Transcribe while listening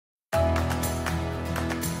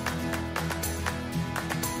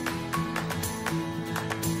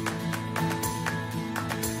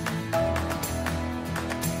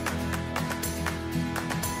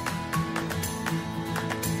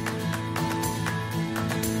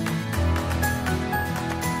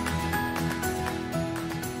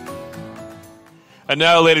And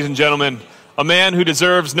now, ladies and gentlemen, a man who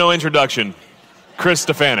deserves no introduction, Chris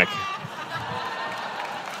Stefanik.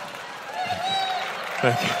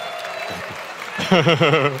 Thank you.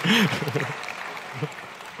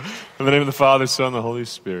 In the name of the Father, Son, and the Holy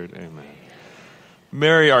Spirit, amen.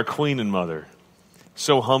 Mary, our Queen and Mother,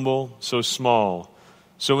 so humble, so small,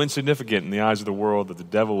 so insignificant in the eyes of the world that the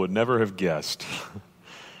devil would never have guessed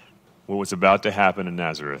what was about to happen in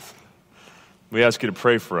Nazareth. We ask you to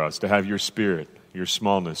pray for us, to have your spirit, your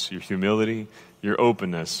smallness, your humility, your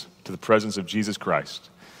openness to the presence of Jesus Christ,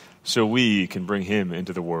 so we can bring him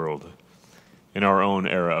into the world in our own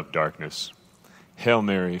era of darkness. Hail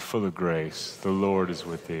Mary, full of grace, the Lord is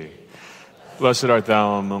with thee. Blessed art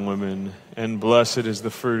thou among women, and blessed is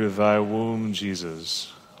the fruit of thy womb,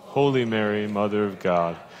 Jesus. Holy Mary, Mother of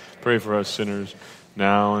God, pray for us sinners,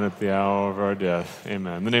 now and at the hour of our death.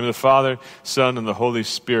 Amen. In the name of the Father, Son, and the Holy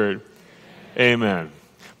Spirit, amen.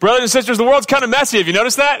 Brothers and sisters, the world's kind of messy. Have you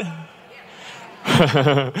noticed that?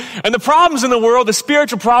 And the problems in the world, the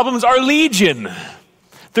spiritual problems, are legion.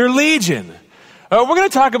 They're legion. We're going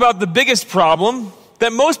to talk about the biggest problem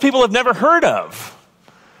that most people have never heard of.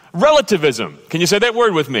 Relativism. Can you say that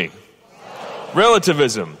word with me?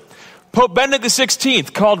 Relativism. Pope Benedict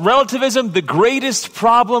XVI called relativism the greatest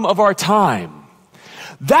problem of our time.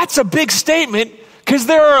 That's a big statement because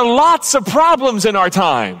there are lots of problems in our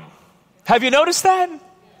time. Have you noticed that?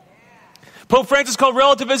 Pope Francis called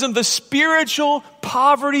relativism the spiritual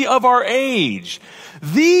poverty of our age.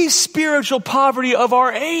 The spiritual poverty of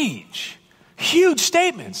our age. Huge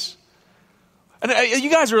statements. And you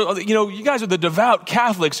guys are the devout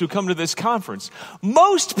Catholics who come to this conference.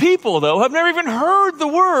 Most people, though, have never even heard the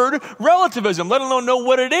word relativism, let alone know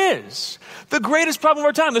what it is. The greatest problem of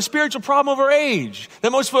our time, the spiritual problem of our age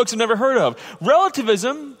that most folks have never heard of.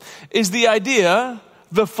 Relativism is the idea,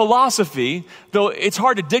 the philosophy, though it's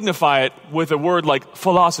hard to dignify it with a word like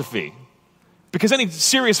philosophy. Because any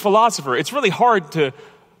serious philosopher, it's really hard to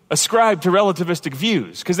ascribe to relativistic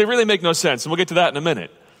views because they really make no sense. And we'll get to that in a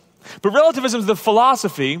minute. But relativism is the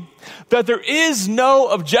philosophy that there is no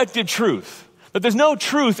objective truth, that there's no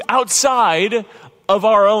truth outside of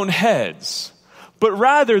our own heads, but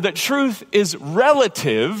rather that truth is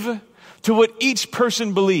relative to what each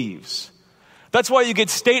person believes. That's why you get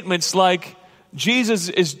statements like, Jesus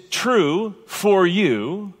is true for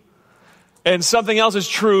you, and something else is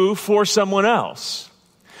true for someone else.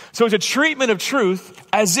 So it's a treatment of truth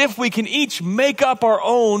as if we can each make up our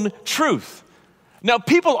own truth. Now,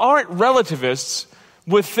 people aren't relativists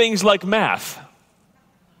with things like math.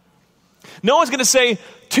 No one's going to say,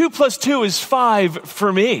 2 + 2 is 5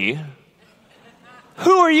 for me.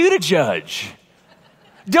 Who are you to judge?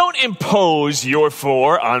 Don't impose your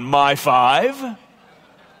 4 on my 5.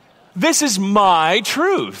 This is my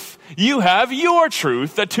truth. You have your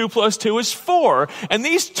truth that 2 + 2 is 4. And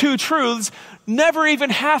these two truths never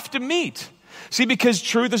even have to meet. See, because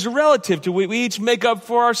truth is relative to what we each make up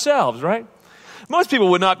for ourselves, right? Most people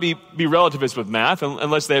would not be relativists with math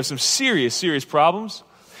unless they have some serious problems.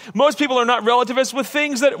 Most people are not relativists with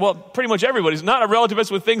things that, well, pretty much everybody's not a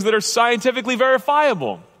relativist with things that are scientifically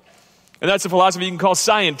verifiable. And that's a philosophy you can call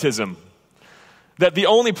scientism. That the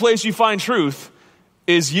only place you find truth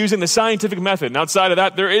is using the scientific method. And outside of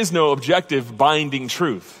that, there is no objective binding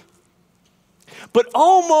truth. But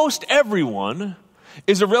almost everyone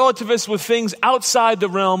is a relativist with things outside the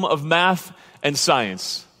realm of math and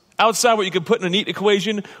science. Outside what you could put in a neat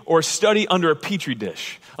equation or study under a petri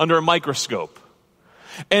dish, under a microscope.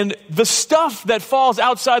 And the stuff that falls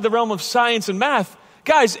outside the realm of science and math,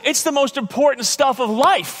 guys, it's the most important stuff of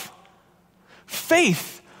life.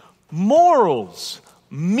 Faith, morals,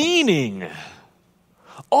 meaning.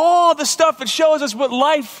 All the stuff that shows us what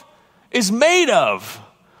life is made of.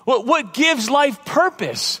 What gives life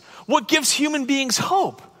purpose. What gives human beings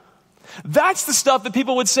hope. That's the stuff that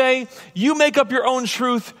people would say, you make up your own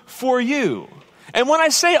truth for you. And when I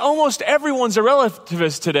say almost everyone's a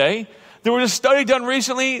relativist today, there was a study done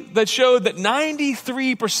recently that showed that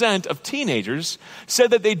 93% of teenagers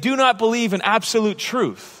said that they do not believe in absolute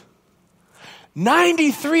truth.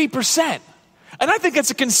 93%. And I think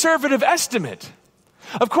that's a conservative estimate.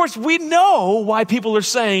 Of course, we know why people are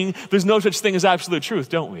saying there's no such thing as absolute truth,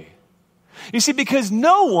 don't we? You see, because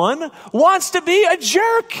no one wants to be a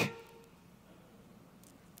jerk.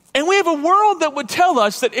 And we have a world that would tell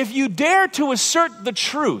us that if you dare to assert the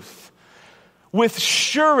truth with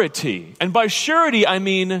surety, and by surety I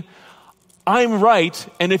mean I'm right,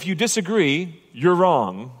 and if you disagree, you're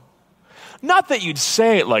wrong. Not that you'd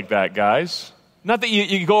say it like that, guys. Not that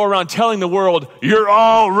you go around telling the world, you're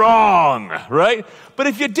all wrong, right? But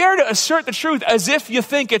if you dare to assert the truth as if you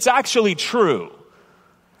think it's actually true,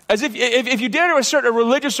 as if you dare to assert a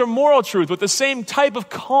religious or moral truth with the same type of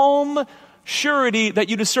calm surety that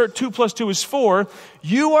you'd assert 2 + 2 is 4,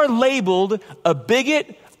 you are labeled a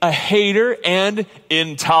bigot, a hater, and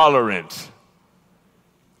intolerant.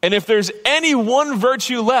 And if there's any one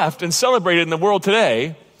virtue left and celebrated in the world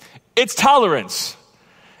today, it's tolerance.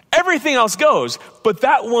 Everything else goes, but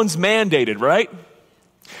that one's mandated, right?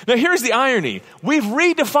 Now here's the irony. We've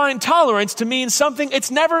redefined tolerance to mean something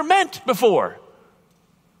it's never meant before.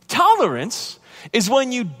 Tolerance is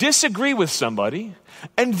when you disagree with somebody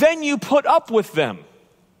and then you put up with them.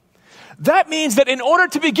 That means that in order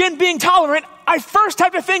to begin being tolerant, I first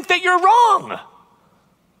have to think that you're wrong.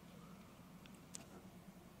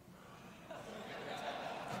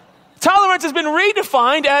 Tolerance has been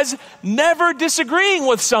redefined as never disagreeing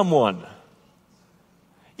with someone.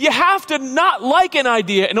 You have to not like an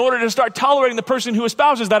idea in order to start tolerating the person who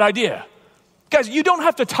espouses that idea. Guys, you don't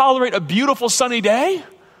have to tolerate a beautiful sunny day.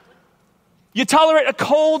 You tolerate a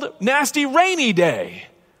cold, nasty, rainy day.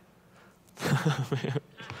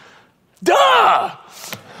 Duh!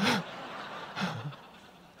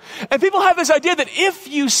 And people have this idea that if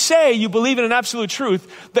you say you believe in an absolute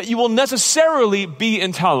truth, that you will necessarily be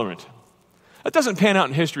intolerant. That doesn't pan out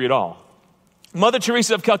in history at all. Mother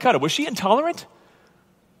Teresa of Calcutta, was she intolerant?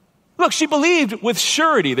 Look, she believed with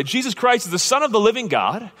surety that Jesus Christ is the Son of the living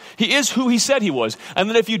God. He is who he said he was. And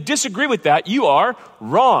that if you disagree with that, you are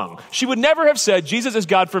wrong. She would never have said, Jesus is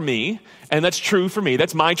God for me, and that's true for me,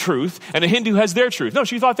 that's my truth, and a Hindu has their truth. No,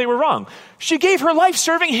 she thought they were wrong. She gave her life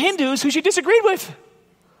serving Hindus who she disagreed with.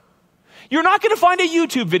 You're not going to find a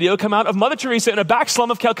YouTube video come out of Mother Teresa in a back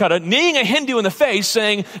slum of Calcutta kneeing a Hindu in the face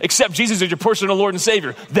saying, accept Jesus as your personal Lord and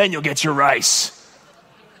Savior, then you'll get your rice.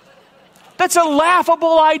 That's a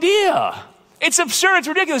laughable idea. It's absurd, it's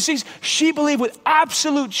ridiculous. She believed with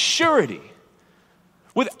absolute surety.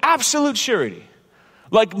 With absolute surety.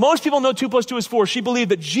 Like most people know 2 + 2 is 4, she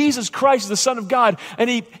believed that Jesus Christ is the Son of God and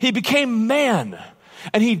he became man.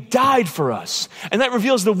 And he died for us. And that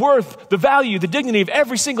reveals the worth, the value, the dignity of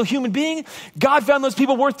every single human being. God found those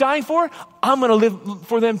people worth dying for. I'm going to live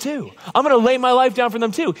for them too. I'm going to lay my life down for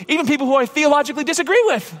them too. Even people who I theologically disagree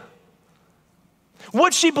with.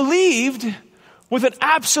 What she believed with an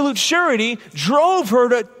absolute surety drove her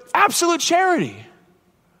to absolute charity.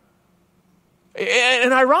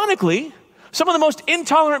 And ironically, some of the most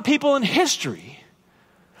intolerant people in history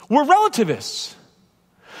were relativists.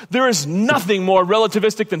 There is nothing more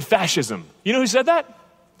relativistic than fascism. You know who said that?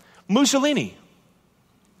 Mussolini.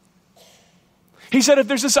 He said if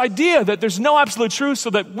there's this idea that there's no absolute truth so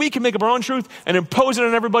that we can make up our own truth and impose it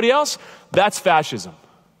on everybody else, that's fascism.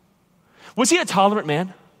 Was he a tolerant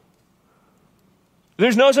man?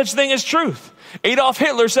 There's no such thing as truth. Adolf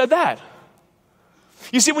Hitler said that.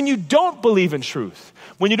 You see, when you don't believe in truth,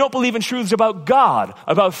 when you don't believe in truths about God,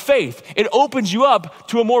 about faith, it opens you up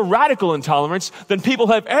to a more radical intolerance than people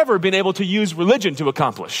have ever been able to use religion to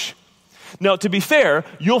accomplish. Now, to be fair,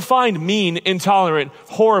 you'll find mean, intolerant,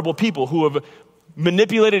 horrible people who have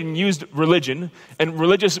manipulated and used religion and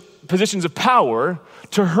religious positions of power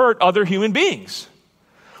to hurt other human beings.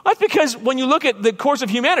 That's because when you look at the course of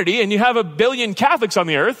humanity and you have 1 billion Catholics on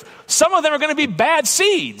the earth, some of them are going to be bad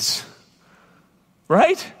seeds.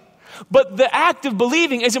 Right? But the act of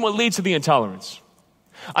believing isn't what leads to the intolerance.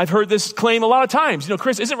 I've heard this claim a lot of times. You know,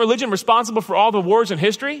 Chris, isn't religion responsible for all the wars in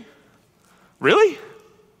history? Really?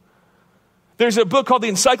 There's a book called the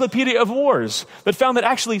Encyclopedia of Wars that found that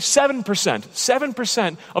actually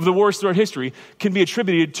 7% of the wars throughout history can be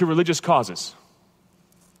attributed to religious causes.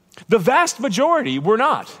 The vast majority were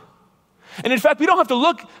not. And in fact, we don't have to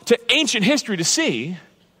look to ancient history to see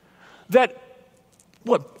that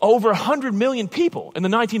over 100 million people in the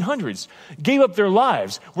 1900s gave up their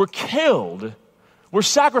lives, were killed, were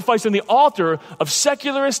sacrificed on the altar of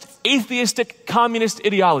secularist, atheistic, communist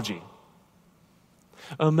ideology.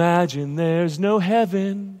 Imagine there's no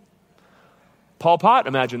heaven. Pol Pot,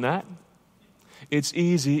 imagine that. It's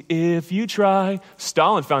easy if you try.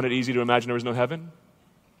 Stalin found it easy to imagine there was no heaven.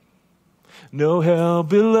 No hell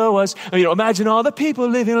below us. Imagine all the people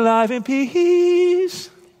living life in peace.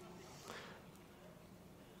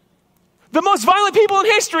 The most violent people in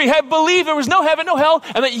history have believed there was no heaven, no hell,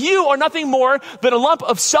 and that you are nothing more than a lump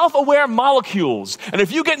of self-aware molecules. And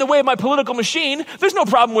if you get in the way of my political machine, there's no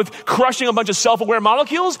problem with crushing a bunch of self-aware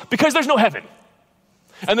molecules because there's no heaven.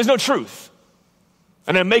 And there's no truth.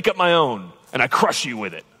 And I make up my own, and I crush you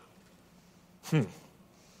with it.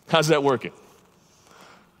 How's that working?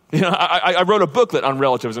 I wrote a booklet on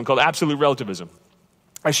relativism called Absolute Relativism.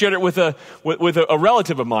 I shared it with a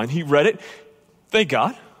relative of mine. He read it. Thank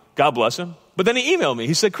God. God bless him. But then he emailed me.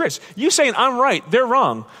 He said, Chris, you saying I'm right, they're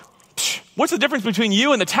wrong. What's the difference between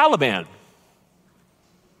you and the Taliban?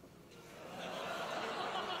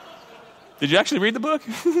 Did you actually read the book?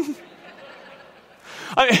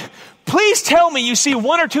 I mean, please tell me you see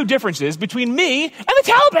one or two differences between me and the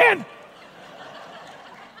Taliban.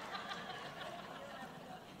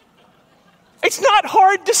 It's not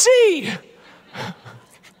hard to see.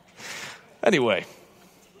 Anyway,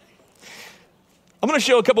 I'm going to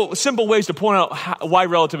show a couple simple ways to point out why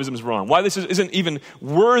relativism is wrong, why this isn't even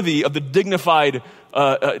worthy of the dignified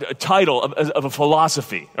title of a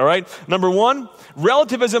philosophy, all right? Number one,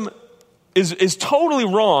 relativism is totally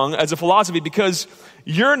wrong as a philosophy because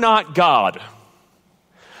you're not God.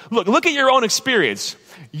 Look at your own experience.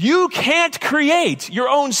 You can't create your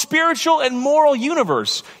own spiritual and moral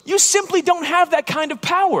universe. You simply don't have that kind of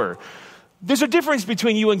power. There's a difference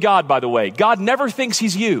between you and God, by the way. God never thinks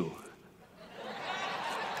he's you.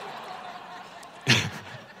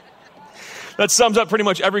 That sums up pretty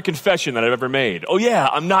much every confession that I've ever made. Oh yeah,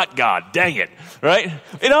 I'm not God, dang it, right?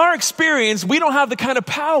 In our experience, we don't have the kind of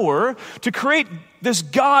power to create this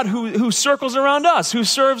God who circles around us, who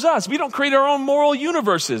serves us. We don't create our own moral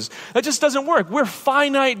universes. That just doesn't work. We're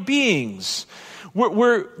finite beings.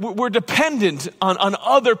 We're dependent on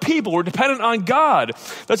other people. We're dependent on God.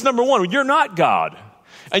 That's number one. You're not God.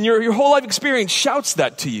 And your whole life experience shouts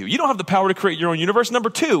that to you. You don't have the power to create your own universe.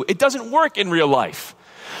 Number two, it doesn't work in real life.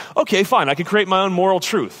 Okay, fine, I can create my own moral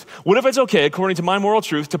truth. What if it's okay, according to my moral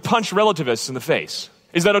truth, to punch relativists in the face?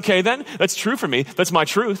 Is that okay then? That's true for me. That's my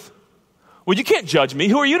truth. Well, you can't judge me.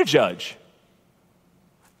 Who are you to judge?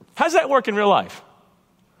 How does that work in real life?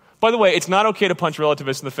 By the way, it's not okay to punch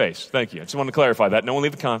relativists in the face. Thank you. I just wanted to clarify that. No one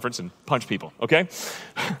leave the conference and punch people, okay?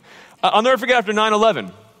 I'll never forget after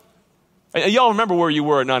 9/11. Y'all remember where you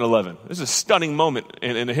were at 9/11. This is a stunning moment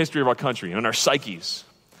in the history of our country and in our psyches.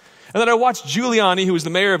 And then I watched Giuliani, who was the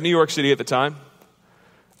mayor of New York City at the time,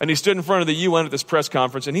 and he stood in front of the UN at this press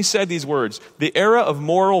conference, and he said these words: "The era of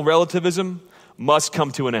moral relativism must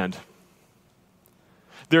come to an end.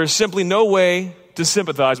 There is simply no way to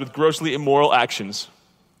sympathize with grossly immoral actions."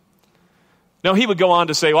 Now, he would go on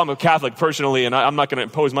to say, well, I'm a Catholic personally, and I'm not going to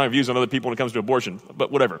impose my views on other people when it comes to abortion,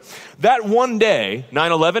 but whatever. That one day,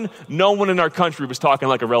 9/11, no one in our country was talking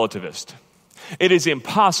like a relativist. It is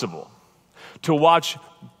impossible to watch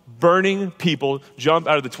burning people jump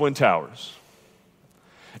out of the Twin Towers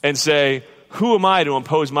and say, who am I to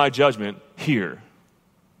impose my judgment here?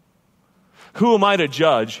 Who am I to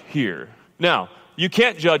judge here? Now, you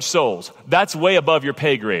can't judge souls. That's way above your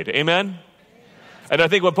pay grade. Amen? And I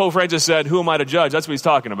think when Pope Francis said, who am I to judge? That's what he's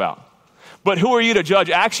talking about. But who are you to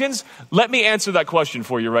judge actions? Let me answer that question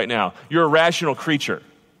for you right now. You're a rational creature.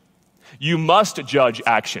 You must judge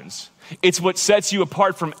actions. It's what sets you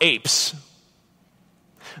apart from apes.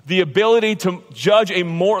 The ability to judge the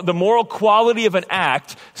moral quality of an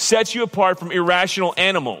act sets you apart from irrational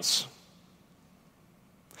animals.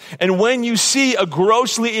 And when you see a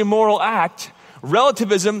grossly immoral act,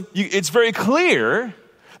 relativism, it's very clear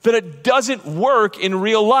that it doesn't work in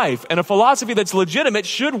real life. And a philosophy that's legitimate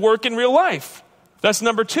should work in real life. That's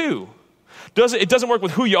number two. It doesn't work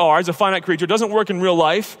with who you are as a finite creature. It doesn't work in real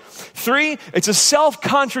life. Three, it's a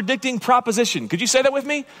self-contradicting proposition. Could you say that with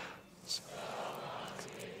me?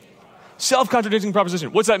 Self-contradicting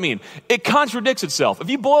proposition. What's that mean? It contradicts itself. If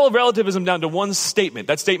you boil relativism down to one statement,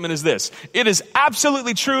 that statement is this: it is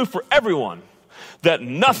absolutely true for everyone that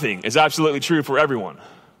nothing is absolutely true for everyone.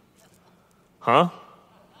 Huh?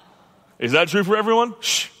 Is that true for everyone?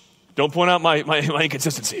 Shh. Don't point out my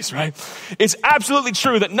inconsistencies, right? It's absolutely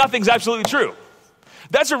true that nothing's absolutely true.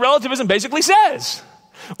 That's what relativism basically says.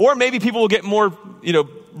 Or maybe people will get more,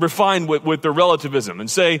 refined with their relativism and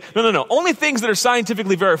say, no. Only things that are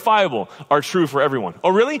scientifically verifiable are true for everyone.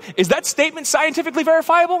 Oh, really? Is that statement scientifically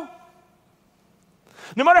verifiable?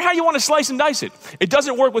 No matter how you want to slice and dice it, it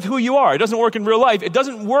doesn't work with who you are. It doesn't work in real life. It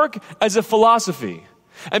doesn't work as a philosophy.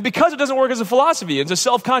 And because it doesn't work as a philosophy, it's a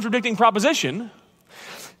self-contradicting proposition,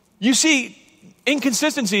 you see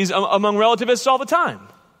inconsistencies among relativists all the time.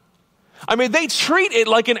 I mean, they treat it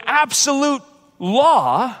like an absolute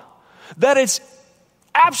law that it's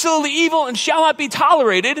absolutely evil and shall not be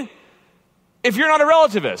tolerated if you're not a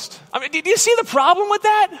relativist. I mean, do you see the problem with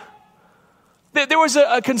that? There was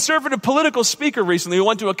a conservative political speaker recently who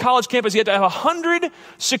went to a college campus. He had to have 100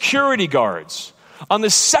 security guards on the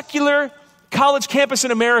secular college campus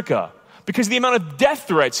in America because of the amount of death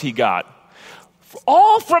threats he got.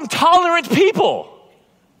 All from tolerant people.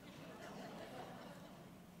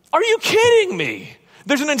 Are you kidding me?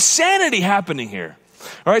 There's an insanity happening here.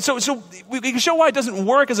 All right, so we can show why it doesn't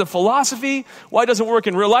work as a philosophy, why it doesn't work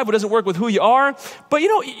in real life, why it doesn't work with who you are. But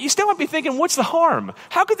you still might be thinking, what's the harm?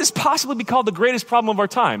 How could this possibly be called the greatest problem of our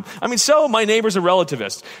time? I mean, so my neighbor's a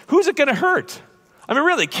relativist. Who's it going to hurt? I mean,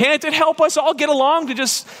 really, can't it help us all get along to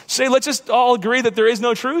just say, let's just all agree that there is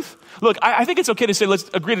no truth? Look, I think it's okay to say, let's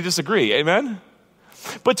agree to disagree, amen?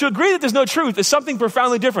 But to agree that there's no truth is something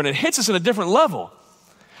profoundly different. It hits us at a different level.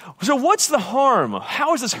 So what's the harm?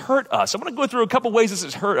 How has this hurt us? I want to go through a couple ways this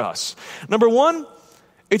has hurt us. Number one,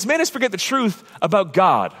 it's made us forget the truth about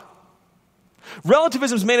God.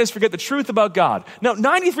 Relativism's made us forget the truth about God. Now,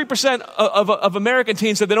 93% of American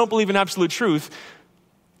teens said they don't believe in absolute truth.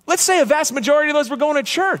 Let's say a vast majority of those were going to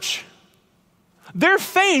church. Their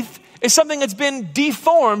faith is something that's been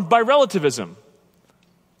deformed by relativism.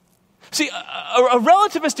 See, a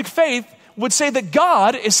relativistic faith would say that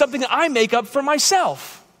God is something I make up for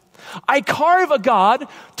myself. I carve a God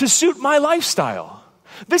to suit my lifestyle.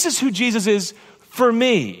 This is who Jesus is for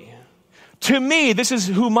me. To me, this is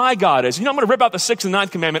who my God is. I'm going to rip out the 6th and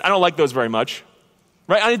 9th commandment. I don't like those very much.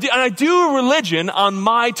 Right? And I do religion on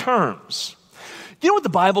my terms. You know what the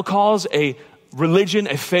Bible calls a religion,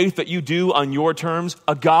 a faith that you do on your terms?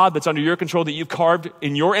 A God that's under your control that you've carved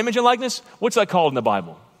in your image and likeness? What's that called in the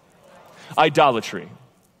Bible? Idolatry.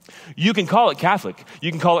 You can call it Catholic.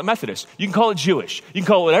 You can call it Methodist. You can call it Jewish. You can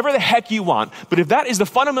call it whatever the heck you want. But if that is the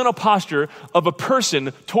fundamental posture of a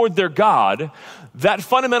person toward their God, that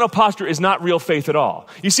fundamental posture is not real faith at all.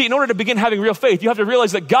 You see, in order to begin having real faith, you have to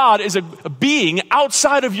realize that God is a being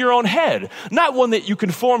outside of your own head. Not one that you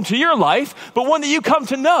conform to your life, but one that you come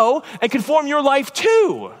to know and conform your life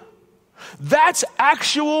to. That's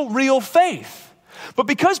actual real faith. But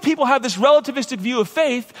because people have this relativistic view of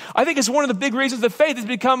faith, I think it's one of the big reasons that faith has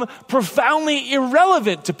become profoundly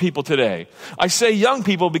irrelevant to people today. I say young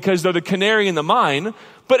people because they're the canary in the mine,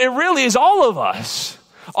 but it really is all of us.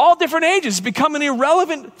 All different ages become an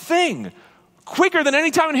irrelevant thing. Quicker than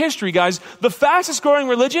any time in history, guys. The fastest growing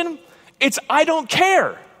religion, it's I don't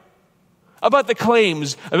care about the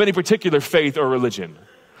claims of any particular faith or religion.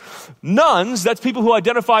 Nuns, that's people who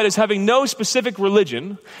identified as having no specific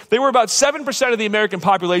religion. They were about 7% of the American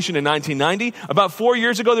population in 1990. About 4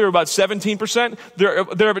 years ago, they were about 17%. They're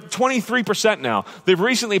about 23% now. They've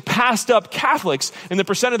recently passed up Catholics in the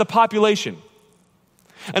percent of the population.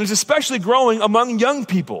 And it's especially growing among young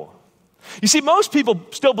people. You see, most people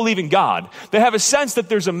still believe in God. They have a sense that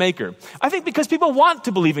there's a maker. I think because people want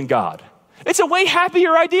to believe in God. It's a way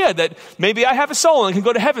happier idea that maybe I have a soul and can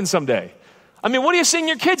go to heaven someday. I mean, what do you sing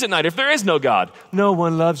your kids at night if there is no God? No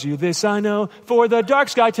one loves you, this I know, for the dark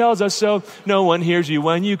sky tells us so. No one hears you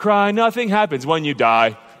when you cry, nothing happens when you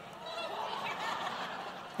die.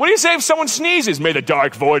 What do you say if someone sneezes? May the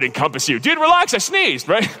dark void encompass you. Dude, relax, I sneezed,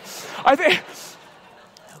 right? I think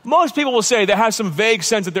most people will say they have some vague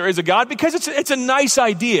sense that there is a God because it's a nice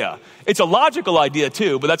idea. It's a logical idea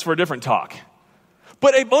too, but that's for a different talk.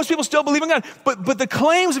 But most people still believe in God. But the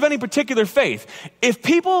claims of any particular faith, if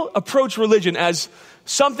people approach religion as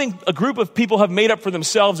something a group of people have made up for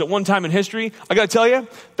themselves at one time in history, I got to tell you,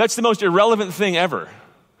 that's the most irrelevant thing ever.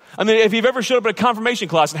 I mean, if you've ever showed up at a confirmation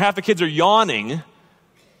class and half the kids are yawning,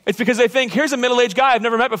 it's because they think, here's a middle-aged guy I've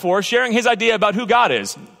never met before sharing his idea about who God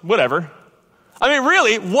is. Whatever. I mean,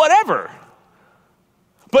 really, whatever.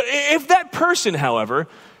 But if that person, however,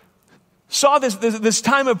 saw this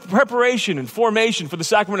time of preparation and formation for the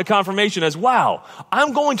sacrament of confirmation as, wow,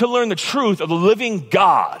 I'm going to learn the truth of the living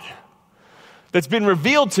God that's been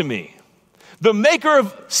revealed to me, the maker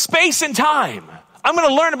of space and time. I'm going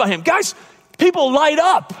to learn about him. Guys, people light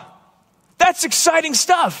up. That's exciting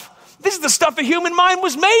stuff. This is the stuff the human mind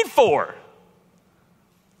was made for.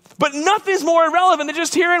 But nothing's more irrelevant than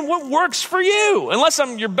just hearing what works for you, unless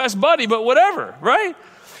I'm your best buddy, but whatever, right?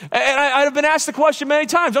 And I've been asked the question many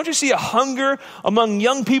times, don't you see a hunger among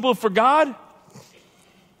young people for God?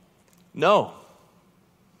 No.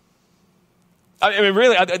 I mean,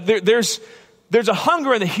 really, there's a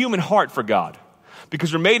hunger in the human heart for God.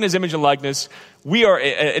 Because we're made in his image and likeness. We are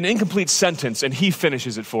an incomplete sentence, and he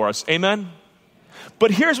finishes it for us. Amen? But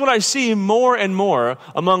here's what I see more and more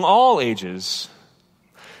among all ages,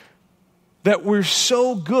 that we're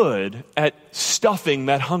so good at stuffing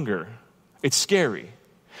that hunger. It's scary.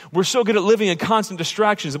 We're so good at living in constant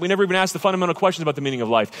distractions that we never even ask the fundamental questions about the meaning of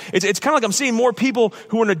life. It's kind of like I'm seeing more people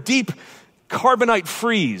who are in a deep carbonite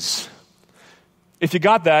freeze. If you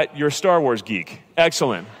got that, you're a Star Wars geek.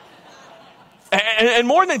 Excellent. And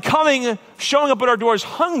more than showing up at our doors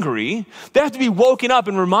hungry, they have to be woken up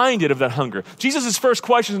and reminded of that hunger. Jesus' first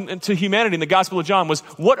question to humanity in the Gospel of John was,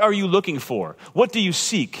 what are you looking for? What do you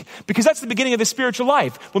seek? Because that's the beginning of the spiritual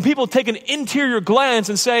life. When people take an interior glance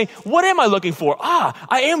and say, what am I looking for?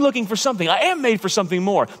 I am looking for something. I am made for something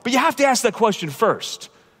more. But you have to ask that question first.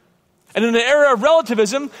 And in an era of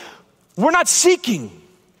relativism, we're not seeking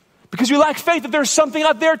because we lack faith that there's something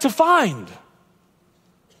out there to find.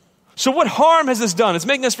 So what harm has this done? It's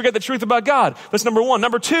making us forget the truth about God. That's number one.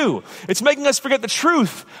 Number two, it's making us forget the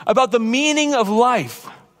truth about the meaning of life.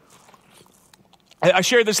 I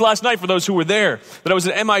shared this last night for those who were there, that I was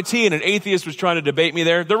at MIT and an atheist was trying to debate me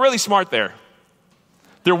there. They're really smart there.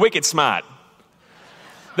 They're wicked smart.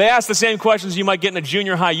 They ask the same questions you might get in a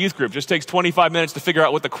junior high youth group. Just takes 25 minutes to figure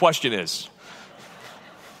out what the question is.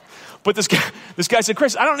 But this guy said,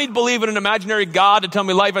 Chris, I don't need to believe in an imaginary God to tell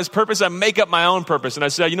me life has purpose. I make up my own purpose. And I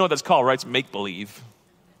said, you know what that's called, right? It's make-believe.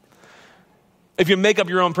 If you make up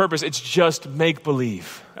your own purpose, it's just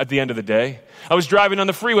make-believe at the end of the day. I was driving on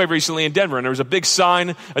the freeway recently in Denver, and there was a big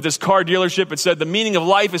sign at this car dealership. It said, the meaning of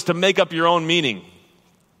life is to make up your own meaning.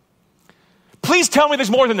 Please tell me there's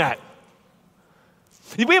more than that.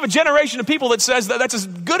 We have a generation of people that says that that's as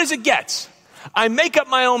good as it gets. I make up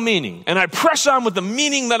my own meaning, and I press on with the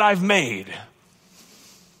meaning that I've made.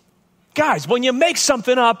 Guys, when you make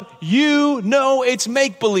something up, you know it's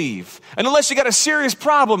make-believe. And unless you got a serious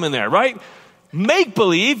problem in there, right?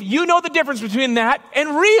 Make-believe, you know the difference between that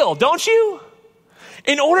and real, don't you?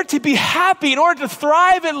 In order to be happy, in order to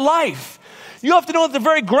thrive in life, you have to know that the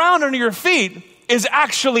very ground under your feet is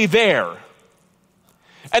actually there.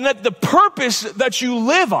 And that the purpose that you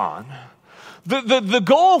live on, the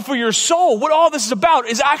goal for your soul, what all this is about,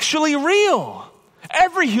 is actually real.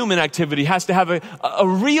 Every human activity has to have a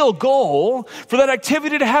real goal for that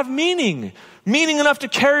activity to have meaning. Meaning enough to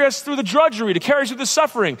carry us through the drudgery, to carry us through the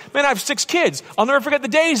suffering. Man, I have 6 kids. I'll never forget the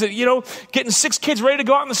days that, getting 6 kids ready to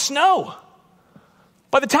go out in the snow.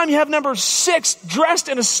 By the time you have number 6 dressed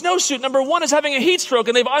in a snowsuit, number 1 is having a heat stroke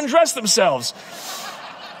and they've undressed themselves.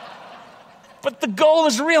 But the goal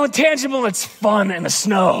is real and tangible and it's fun in the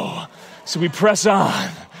snow. So we press on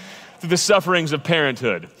through the sufferings of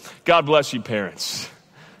parenthood. God bless you, parents.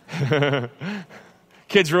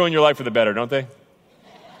 Kids ruin your life for the better, don't they?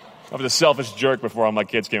 I was a selfish jerk before all my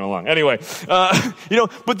kids came along. Anyway,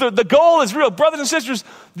 but the goal is real. Brothers and sisters,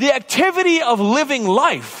 the activity of living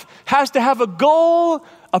life has to have a goal,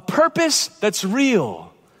 a purpose that's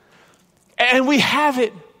real. And we have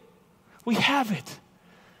it. We have it.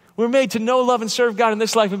 We're made to know, love, and serve God in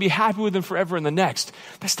this life and be happy with Him forever in the next.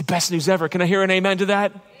 That's the best news ever. Can I hear an amen to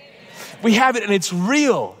that? Amen. We have it, and it's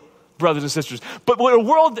real, brothers and sisters. But when a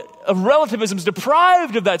world of relativism is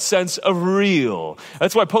deprived of that sense of real,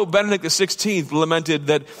 that's why Pope Benedict XVI lamented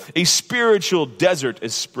that a spiritual desert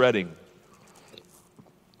is spreading.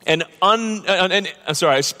 A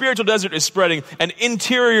spiritual desert is spreading, an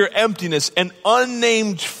interior emptiness, an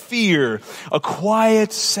unnamed fear, a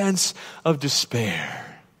quiet sense of despair.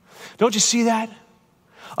 Don't you see that?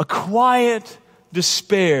 A quiet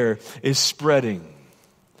despair is spreading.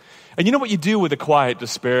 And you know what you do with a quiet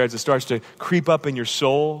despair as it starts to creep up in your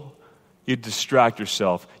soul? You distract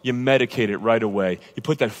yourself. You medicate it right away. You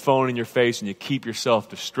put that phone in your face and you keep yourself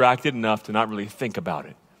distracted enough to not really think about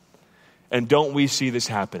it. And don't we see this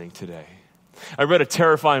happening today? I read a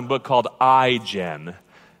terrifying book called iGen.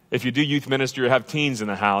 If you do youth ministry or have teens in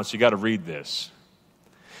the house, you got to read this.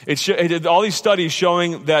 It all these studies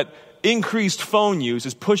showing that increased phone use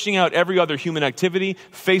is pushing out every other human activity,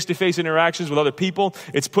 face-to-face interactions with other people.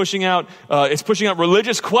 It's pushing out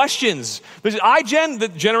religious questions. iGen, the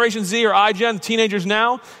Generation Z or iGen, teenagers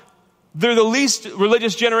now, they're the least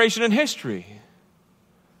religious generation in history.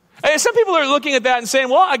 And some people are looking at that and saying,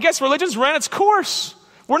 well, I guess religion's ran its course.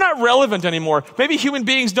 We're not relevant anymore. Maybe human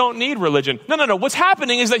beings don't need religion. No. What's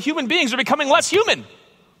happening is that human beings are becoming less human.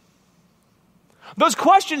 Those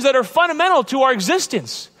questions that are fundamental to our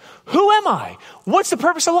existence. Who am I? What's the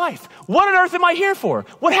purpose of life? What on earth am I here for?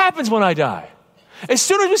 What happens when I die? As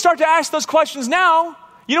soon as we start to ask those questions now,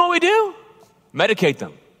 you know what we do? Medicate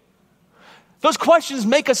them. Those questions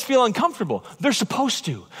make us feel uncomfortable. They're supposed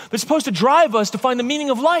to. They're supposed to drive us to find the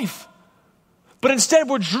meaning of life. But instead,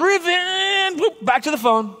 we're driven back to the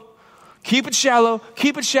phone. Keep it shallow.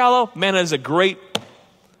 Keep it shallow. Man, that is a great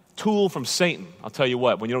tool from Satan. I'll tell you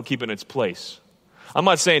what, when you don't keep it in its place. I'm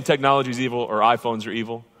not saying technology is evil or iPhones are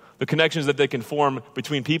evil. The connections that they can form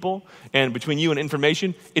between people and between you and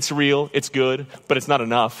information, it's real, it's good, but it's not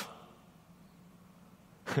enough.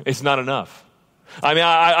 It's not enough. I mean,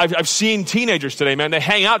 I've seen teenagers today, man, they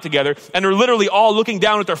hang out together and they're literally all looking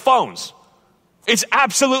down at their phones. It's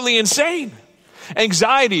absolutely insane.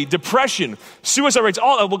 anxiety, depression, suicide rates,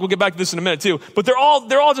 we'll get back to this in a minute too, but they're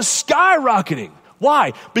all just skyrocketing.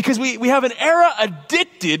 Why? Because we have an era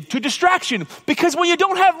addicted to distraction. Because when you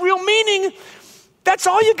don't have real meaning, that's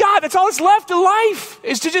all you got. That's all that's left in life,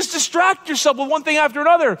 is to just distract yourself with one thing after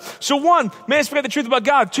another. So 1, made us forget the truth about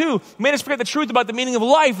God. 2, made us forget the truth about the meaning of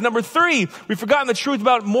life. Number 3, we've forgotten the truth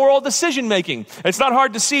about moral decision making. It's not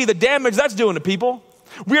hard to see the damage that's doing to people.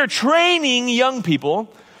 We are training young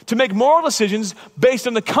people to make moral decisions based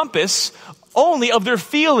on the compass only of their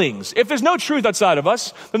feelings. If there's no truth outside of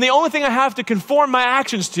us, then the only thing I have to conform my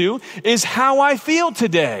actions to is how I feel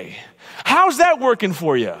today. How's that working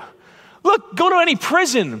for you? Look, go to any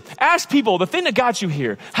prison. Ask people, the thing that got you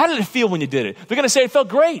here, how did it feel when you did it? They're going to say it felt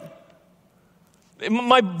great.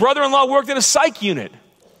 My brother-in-law worked in a psych unit.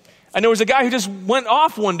 And there was a guy who just went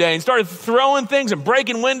off one day and started throwing things and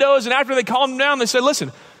breaking windows. And after they calmed him down, they said,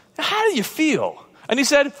 listen, how do you feel? And he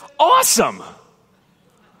said, awesome.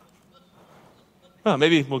 Well,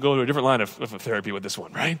 maybe we'll go to a different line of therapy with this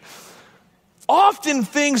one, right? Often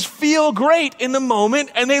things feel great in the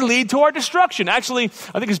moment and they lead to our destruction. Actually,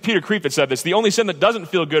 I think it's Peter Kreeft that said this. The only sin that doesn't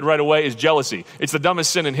feel good right away is jealousy. It's the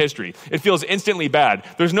dumbest sin in history. It feels instantly bad.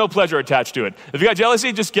 There's no pleasure attached to it. If you got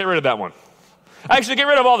jealousy, just get rid of that one. Actually, get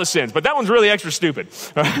rid of all the sins, but that one's really extra stupid.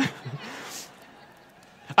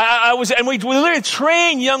 We literally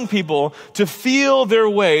train young people to feel their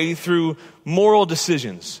way through moral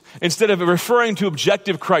decisions instead of referring to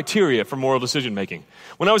objective criteria for moral decision making.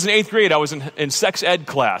 When I was in 8th grade, I was in sex ed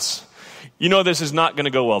class. You know this is not going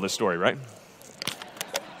to go well, this story, right?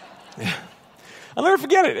 Yeah. I'll never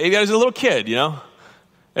forget it. I was a little kid,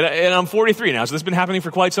 and I'm 43 now, so this has been happening for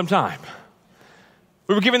quite some time.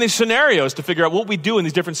 We were given these scenarios to figure out what we do in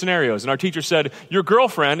these different scenarios. And our teacher said, your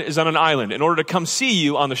girlfriend is on an island. In order to come see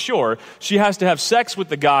you on the shore, she has to have sex with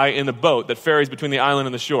the guy in the boat that ferries between the island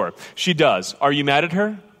and the shore. She does. Are you mad at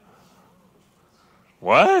her?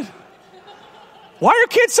 What? Why are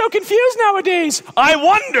kids so confused nowadays? I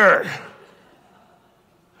wonder.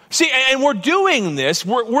 See, and we're doing this.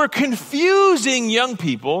 We're confusing young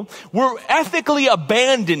people. We're ethically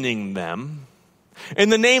abandoning them in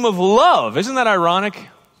the name of love. Isn't that ironic?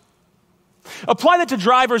 Apply that to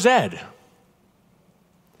driver's ed.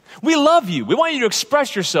 We love you. We want you to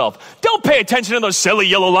express yourself. Don't pay attention to those silly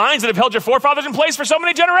yellow lines that have held your forefathers in place for so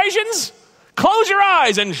many generations. Close your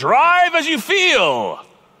eyes and drive as you feel.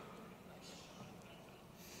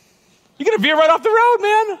 You're going to veer right off the road,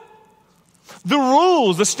 man. The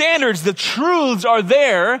rules, the standards, the truths are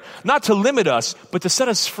there not to limit us, but to set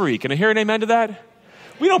us free. Can I hear an amen to that?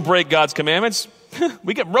 We don't break God's commandments.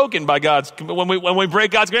 We get broken by when we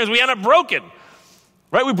break God's commandments, we end up broken.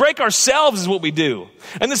 Right? We break ourselves is what we do.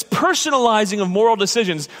 And this personalizing of moral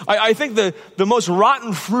decisions, I think the most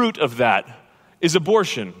rotten fruit of that is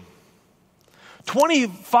abortion.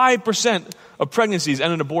 25% of pregnancies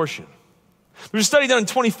end in abortion. There was a study done in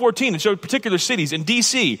 2014 that showed particular cities. In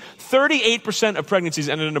D.C., 38% of pregnancies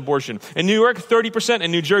ended in abortion. In New York, 30%.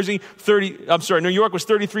 In New Jersey, New York was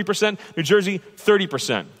 33%. New Jersey,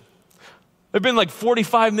 30%. There have been like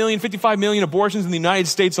 45 million, 55 million abortions in the United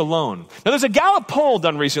States alone. Now, there's a Gallup poll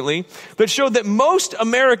done recently that showed that most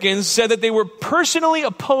Americans said that they were personally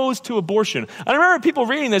opposed to abortion. And I remember people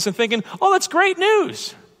reading this and thinking, oh, that's great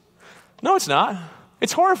news. No, it's not.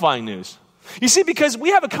 It's horrifying news. You see, because we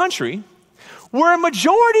have a country where a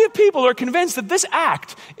majority of people are convinced that this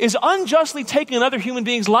act is unjustly taking another human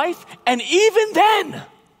being's life, and even then,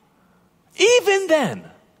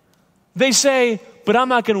 they say, but I'm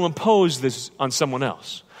not going to impose this on someone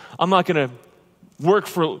else. I'm not going to work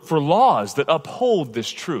for laws that uphold this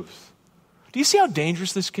truth. Do you see how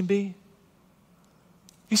dangerous this can be? Do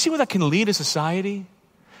you see where that can lead a society?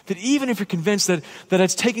 That even if you're convinced that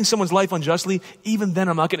it's taking someone's life unjustly, even then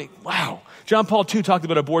I'm not going to, wow. John Paul II talked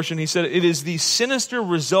about abortion. He said, it is the sinister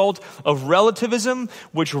result of relativism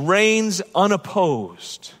which reigns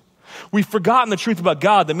unopposed. We've forgotten the truth about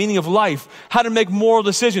God, the meaning of life, how to make moral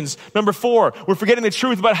decisions. Number 4, we're forgetting the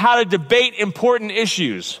truth about how to debate important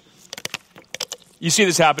issues. You see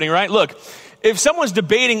this happening, right? Look, if someone's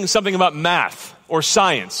debating something about math or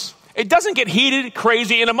science, it doesn't get heated,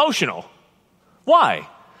 crazy, and emotional. Why?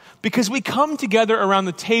 Because we come together around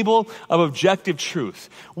the table of objective truth.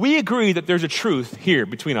 We agree that there's a truth here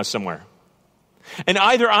between us somewhere. And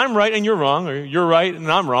either I'm right and you're wrong, or you're right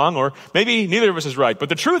and I'm wrong, or maybe neither of us is right. But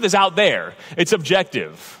the truth is out there. It's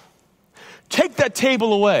objective. Take that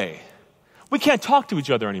table away. We can't talk to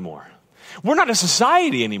each other anymore. We're not a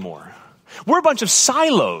society anymore. We're a bunch of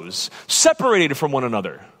silos separated from one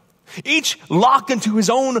another, each locked into his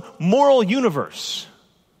own moral universe.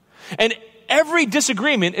 And every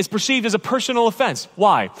disagreement is perceived as a personal offense.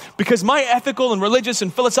 Why? Because my ethical and religious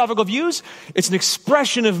and philosophical views, it's an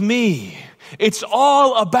expression of me. It's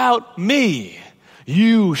all about me.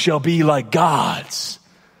 You shall be like gods.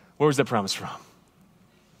 Where was that promise from?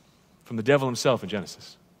 From the devil himself in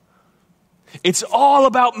Genesis. It's all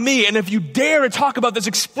about me. And if you dare to talk about this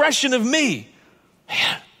expression of me,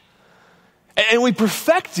 man. And we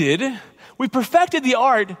perfected the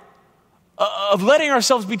art of letting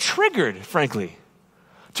ourselves be triggered, frankly,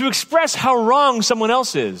 to express how wrong someone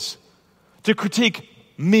else is, to critique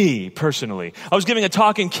me personally. I was giving a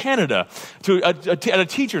talk in Canada at a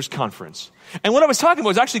teacher's conference. And what I was talking about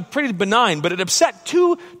was actually pretty benign, but it upset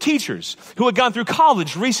two teachers who had gone through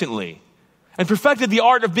college recently and perfected the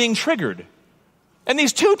art of being triggered. And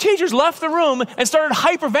these two teachers left the room and started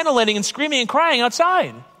hyperventilating and screaming and crying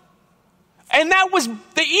outside. And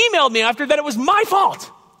they emailed me after that it was my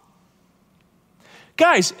fault.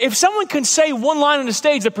 Guys, if someone can say one line on the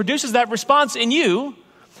stage that produces that response in you,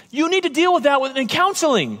 you need to deal with that in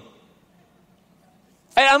counseling.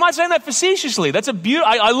 And I'm not saying that facetiously. That's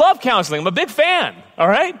I love counseling. I'm a big fan, all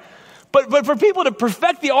right? But for people to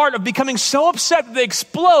perfect the art of becoming so upset that they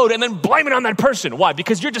explode and then blame it on that person. Why?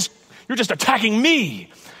 Because you're just attacking me.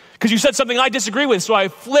 Because you said something I disagree with, so I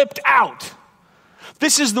flipped out.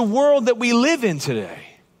 This is the world that we live in today.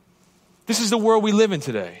 This is the world we live in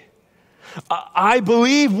today. I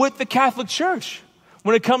believe with the Catholic Church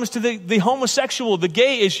when it comes to the homosexual, the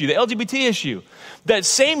gay issue, the LGBT issue, that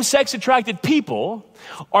same-sex attracted people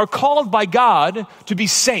are called by God to be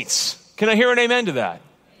saints. Can I hear an amen to that?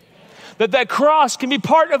 That cross can be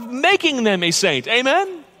part of making them a saint.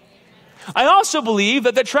 Amen? I also believe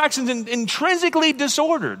that attraction is intrinsically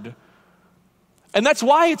disordered. And that's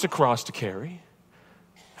why it's a cross to carry.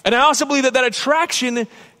 And I also believe that attraction,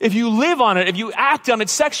 if you live on it, if you act on it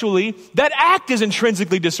sexually, that act is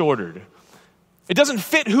intrinsically disordered. It doesn't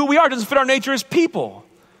fit who we are. It doesn't fit our nature as people.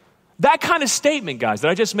 That kind of statement, guys, that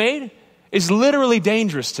I just made is literally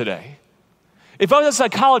dangerous today. If I was a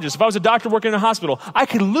psychologist, if I was a doctor working in a hospital, I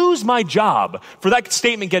could lose my job for that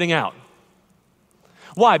statement getting out.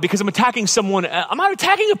 Why? Because I'm attacking someone. I'm not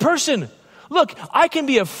attacking a person. Look, I can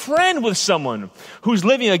be a friend with someone who's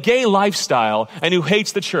living a gay lifestyle and who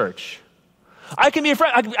hates the church. I can be a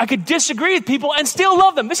friend. I could disagree with people and still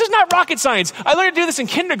love them. This is not rocket science. I learned to do this in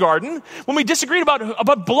kindergarten when we disagreed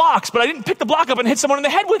about blocks, but I didn't pick the block up and hit someone in the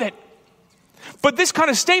head with it. But this kind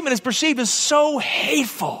of statement is perceived as so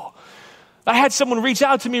hateful. I had someone reach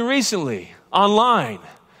out to me recently online,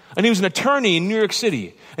 and he was an attorney in New York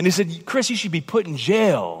City. And he said, Chris, you should be put in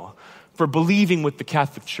jail for believing with the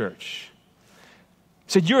Catholic Church.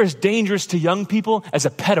 He said, you're as dangerous to young people as a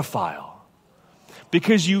pedophile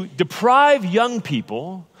because you deprive young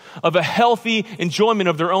people of a healthy enjoyment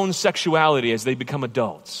of their own sexuality as they become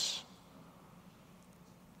adults.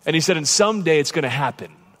 And he said, and someday it's going to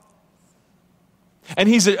happen. And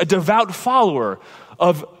he's a devout follower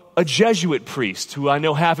of a Jesuit priest, who I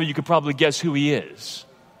know half of you could probably guess who he is,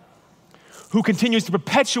 who continues to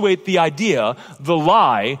perpetuate the idea, the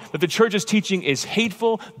lie, that the church's teaching is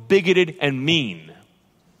hateful, bigoted, and mean.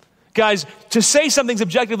 Guys, to say something's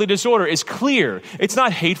objectively disorder is clear. It's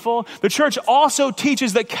not hateful. The church also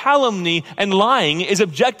teaches that calumny and lying is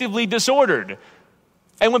objectively disordered.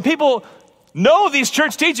 And when people know these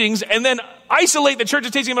church teachings and then isolate the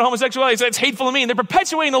church's teaching about homosexuality, say it's hateful and mean, they're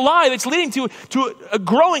perpetuating a lie that's leading to a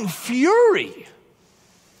growing fury.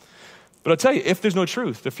 But I'll tell you, if there's no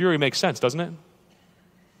truth, the fury makes sense, doesn't it?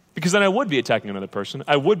 Because then I would be attacking another person.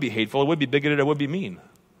 I would be hateful. I would be bigoted. I would be mean.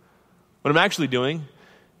 What I'm actually doing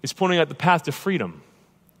is pointing out the path to freedom,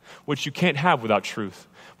 which you can't have without truth,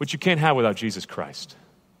 which you can't have without Jesus Christ.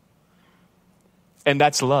 And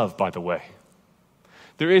that's love, by the way.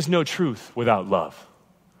 There is no truth without love.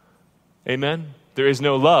 Amen? There is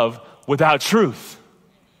no love without truth.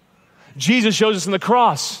 Jesus shows us in the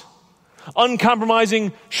cross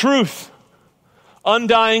uncompromising truth,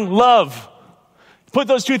 undying love. Put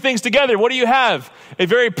those two things together. What do you have? A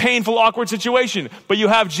very painful, awkward situation. But you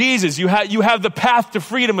have Jesus. You have the path to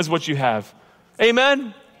freedom is what you have. Amen?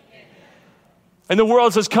 Amen. And the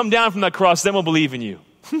world says, come down from that cross, then we'll believe in you.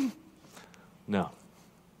 No.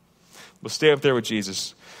 We'll stay up there with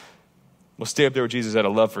Jesus. We'll stay up there with Jesus out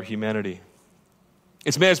of love for humanity.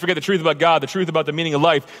 It's made us forget the truth about God, the truth about the meaning of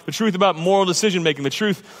life, the truth about moral decision making, the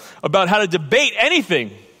truth about how to debate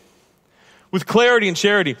anything with clarity and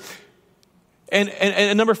charity.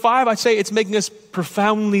 And number 5, I'd say it's making us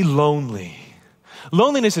profoundly lonely.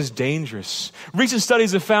 Loneliness is dangerous. Recent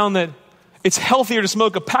studies have found that it's healthier to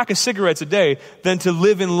smoke a pack of cigarettes a day than to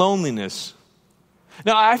live in loneliness.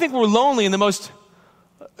 Now, I think we're lonely in the most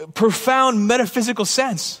profound metaphysical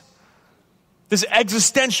sense. this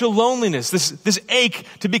existential loneliness, this ache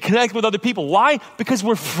to be connected with other people. Why? Because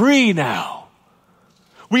we're free now.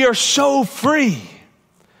 We are so free.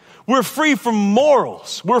 We're free from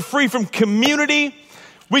morals. We're free from community.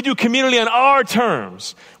 We do community on our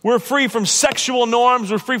terms. We're free from sexual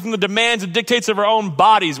norms. We're free from the demands and dictates of our own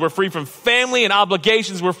bodies. We're free from family and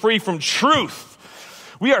obligations. We're free from truth.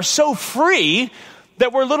 We are so free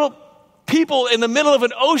that we're little people in the middle of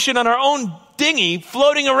an ocean on our own dinghy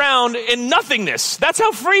floating around in nothingness. That's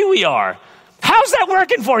how free we are. How's that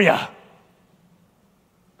working for you?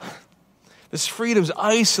 This freedom's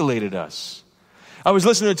isolated us. I was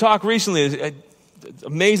listening to a talk recently,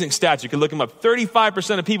 amazing stats. You can look them up.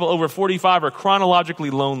 35% of people over 45 are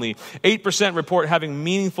chronologically lonely. 8% report having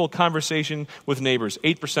meaningful conversation with neighbors.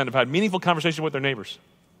 8% have had meaningful conversation with their neighbors.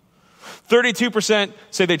 32%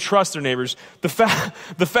 say they trust their neighbors. The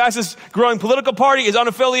fastest growing political party is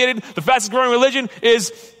unaffiliated. The fastest growing religion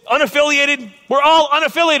is unaffiliated. We're all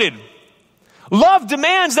unaffiliated. Love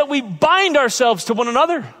demands that we bind ourselves to one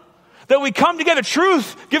another, that we come together.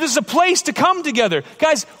 Truth gives us a place to come together.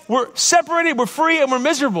 Guys, we're separated, we're free, and we're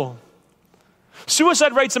miserable.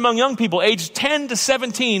 Suicide rates among young people aged 10 to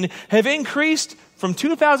 17 have increased from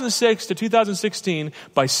 2006 to 2016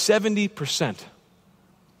 by 70%.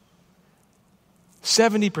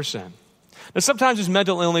 70%. Now, sometimes there's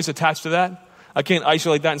mental illness attached to that. I can't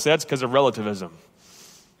isolate that and say that's because of relativism.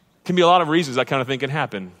 Can be a lot of reasons that kind of thing can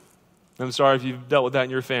happen. I'm sorry if you've dealt with that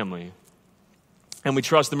in your family. And we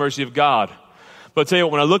trust the mercy of God. But I'll tell you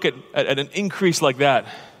what, when I look at an increase like that,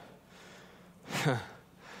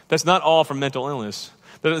 that's not all from mental illness.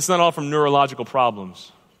 That's not all from neurological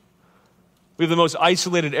problems. We have the most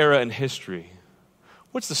isolated era in history.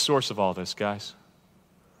 What's the source of all this, guys?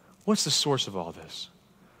 What's the source of all this?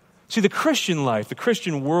 See, the Christian life, the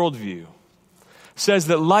Christian worldview, says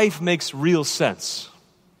that life makes real sense.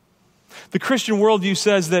 The Christian worldview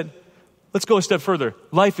says that, let's go a step further,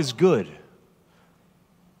 life is good.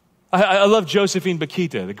 I love Josephine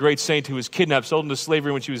Bakhita, the great saint who was kidnapped, sold into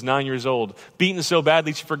slavery when she was 9 years old, beaten so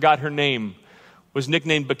badly she forgot her name, was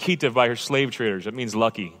nicknamed Bakhita by her slave traders. That means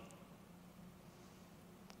lucky.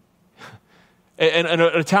 And an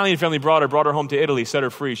Italian family brought her home to Italy, set her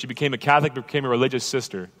free. She became a Catholic, became a religious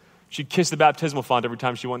sister. She'd kiss the baptismal font every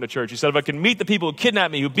time she went to church. She said, if I could meet the people who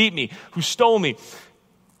kidnapped me, who beat me, who stole me,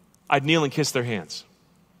 I'd kneel and kiss their hands.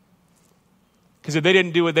 Because if they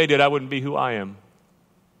didn't do what they did, I wouldn't be who I am.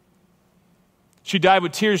 She died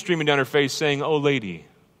with tears streaming down her face saying, "Oh, lady."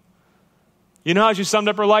 You know how she summed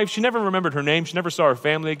up her life? She never remembered her name. She never saw her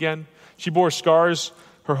family again. She bore scars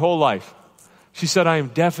her whole life. She said, I am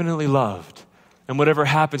definitely loved. And whatever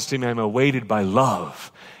happens to me, I'm awaited by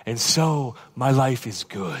love. And so my life is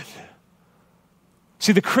good.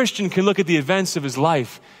 See, the Christian can look at the events of his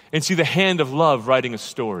life and see the hand of love writing a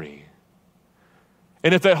story.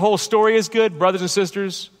 And if that whole story is good, brothers and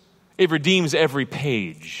sisters, it redeems every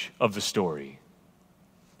page of the story.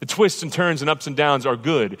 The twists and turns and ups and downs are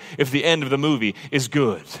good if the end of the movie is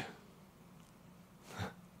good.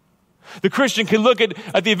 The Christian can look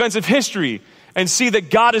at the events of history and see that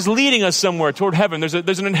God is leading us somewhere toward heaven. There's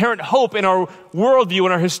an inherent hope in our worldview,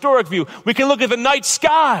 in our historic view. We can look at the night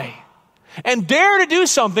sky and dare to do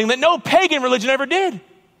something that no pagan religion ever did.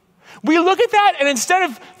 We look at that, and instead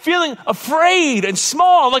of feeling afraid and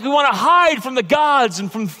small, like we want to hide from the gods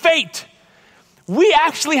and from fate, we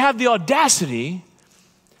actually have the audacity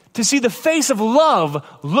to see the face of love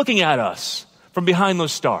looking at us from behind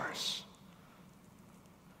those stars.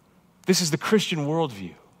 This is the Christian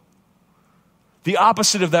worldview. The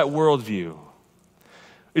opposite of that worldview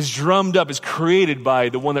is drummed up, is created by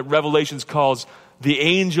the one that Revelations calls the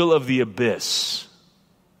angel of the abyss.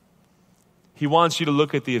 He wants you to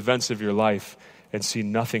look at the events of your life and see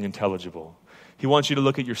nothing intelligible. He wants you to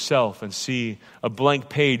look at yourself and see a blank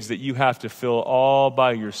page that you have to fill all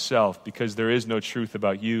by yourself because there is no truth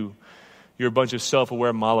about you. You're a bunch of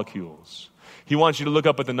self-aware molecules. He wants you to look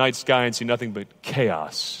up at the night sky and see nothing but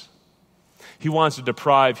chaos. He wants to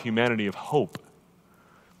deprive humanity of hope.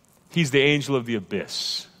 He's the angel of the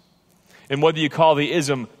abyss. And whether you call the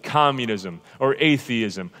ism communism or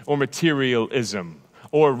atheism or materialism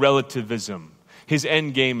or relativism, his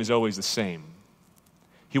end game is always the same.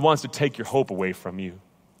 He wants to take your hope away from you.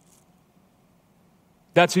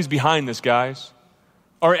 That's who's behind this, guys.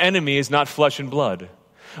 Our enemy is not flesh and blood.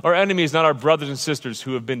 Our enemy is not our brothers and sisters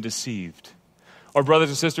who have been deceived. Our brothers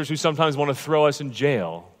and sisters who sometimes want to throw us in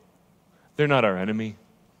jail. They're not our enemy.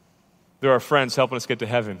 They're our friends helping us get to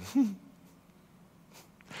heaven.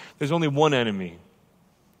 There's only one enemy.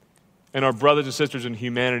 And our brothers and sisters in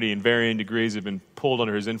humanity in varying degrees have been pulled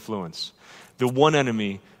under his influence. The one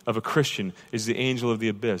enemy of a Christian is the angel of the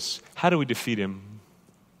abyss. How do we defeat him?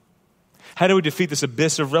 How do we defeat this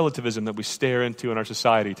abyss of relativism that we stare into in our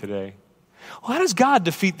society today? Well, how does God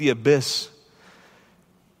defeat the abyss?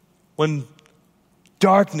 When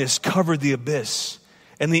darkness covered the abyss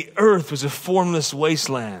and the earth was a formless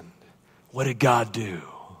wasteland, what did God do?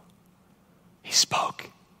 He spoke.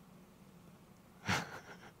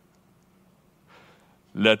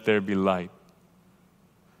 Let there be light.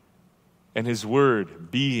 And his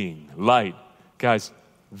word, being, light. Guys,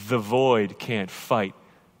 the void can't fight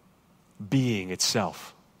being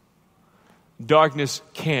itself. Darkness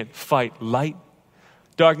can't fight light.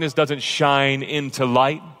 Darkness doesn't shine into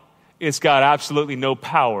light. It's got absolutely no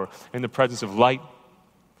power in the presence of light.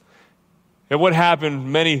 And what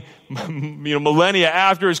happened many millennia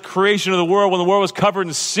after his creation of the world, when the world was covered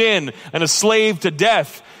in sin and a slave to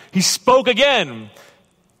death, he spoke again.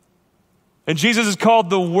 And Jesus is called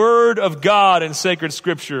the Word of God in sacred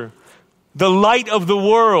scripture, the light of the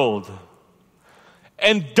world.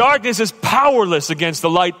 And darkness is powerless against the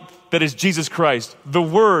light that is Jesus Christ, the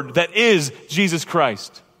Word that is Jesus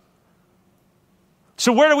Christ.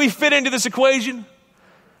 So where do we fit into this equation?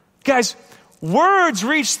 Guys, words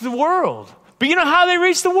reach the world. But you know how they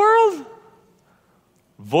reach the world?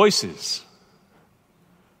 Voices.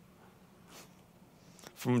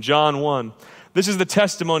 From John 1. This is the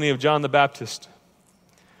testimony of John the Baptist.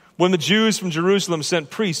 When the Jews from Jerusalem sent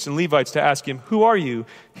priests and Levites to ask him, "Who are you?"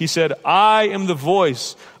 he said, "I am the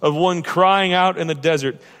voice of one crying out in the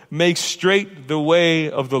desert, make straight the way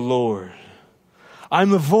of the Lord."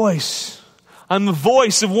 I'm the voice. I'm the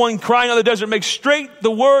voice of one crying out in the desert, make straight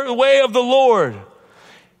the way of the Lord.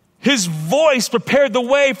 His voice prepared the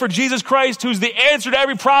way for Jesus Christ, who's the answer to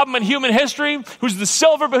every problem in human history, who's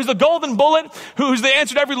the golden bullet, who's the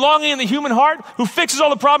answer to every longing in the human heart, who fixes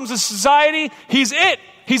all the problems of society. He's it.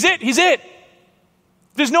 He's it. He's it.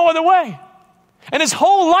 There's no other way. And his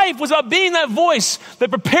whole life was about being that voice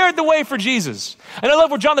that prepared the way for Jesus. And I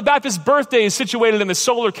love where John the Baptist's birthday is situated in the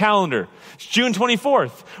solar calendar. It's June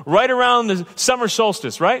 24th, right around the summer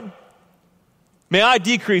solstice, right? May I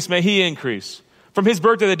decrease, may he increase. From his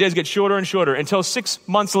birthday, the days get shorter and shorter until 6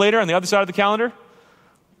 months later, on the other side of the calendar,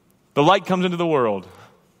 the light comes into the world.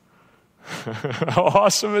 How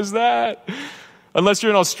awesome is that? Unless you're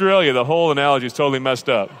in Australia, the whole analogy is totally messed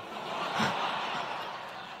up.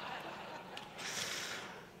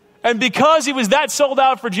 And because he was that sold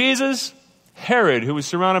out for Jesus, Herod, who was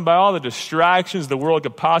surrounded by all the distractions the world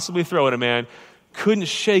could possibly throw at a man, couldn't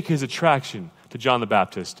shake his attraction to John the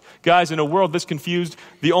Baptist. Guys, in a world this confused,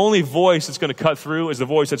 the only voice that's going to cut through is the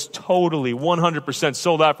voice that's totally 100%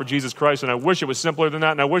 sold out for Jesus Christ. And I wish it was simpler than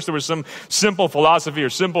that. And I wish there was some simple philosophy or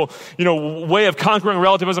simple, way of conquering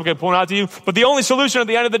relativism I can point out to you. But the only solution at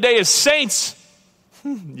the end of the day is saints.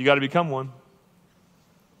 You got to become one.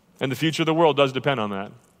 And the future of the world does depend on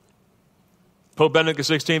that. Pope Benedict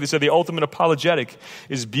XVI, said the ultimate apologetic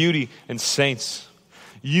is beauty and saints.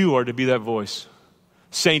 You are to be that voice.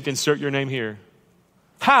 Saint, insert your name here.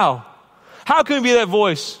 How? How can we be that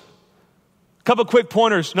voice? A couple quick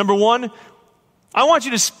pointers. Number one, I want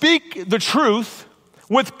you to speak the truth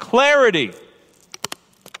with clarity.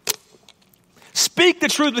 Speak the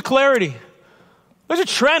truth with clarity. There's a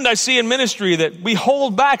trend I see in ministry that we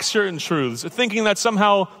hold back certain truths, thinking that's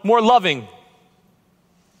somehow more loving.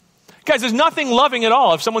 Guys, there's nothing loving at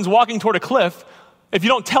all if someone's walking toward a cliff if you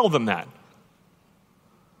don't tell them that.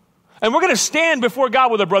 And we're going to stand before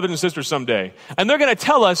God with our brothers and sisters someday. And they're going to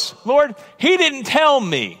tell us, Lord, he didn't tell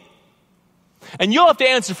me. And you'll have to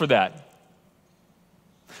answer for that.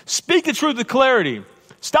 Speak the truth with clarity.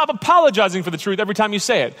 Stop apologizing for the truth every time you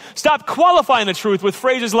say it. Stop qualifying the truth with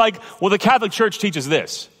phrases like, well, the Catholic Church teaches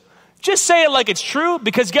this. Just say it like it's true,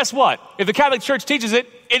 because guess what? If the Catholic Church teaches it,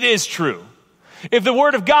 it is true. If the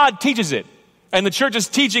Word of God teaches it, and the church is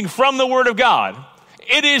teaching from the Word of God,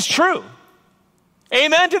 it is true.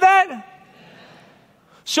 Amen to that?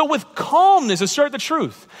 So with calmness, assert the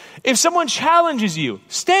truth. If someone challenges you,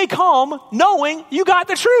 stay calm, knowing you got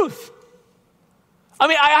the truth. I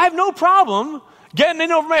mean, I have no problem getting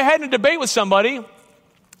in over my head in a debate with somebody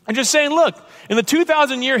and just saying, look, in the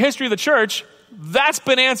 2,000-year history of the church, that's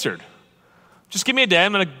been answered. Just give me a day.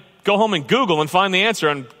 I'm going to go home and Google and find the answer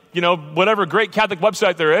on, whatever great Catholic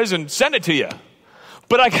website there is and send it to you.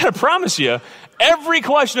 But I got to promise you, every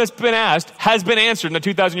question that's been asked has been answered in the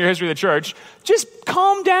 2,000-year history of the church. Just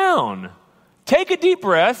calm down. Take a deep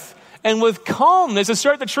breath, and with calmness,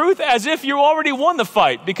 assert the truth as if you already won the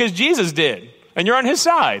fight, because Jesus did, and you're on his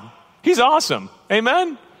side. He's awesome.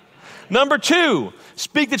 Amen? Number two,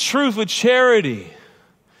 speak the truth with charity.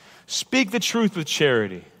 Speak the truth with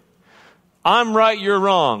charity. I'm right, you're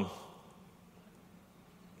wrong.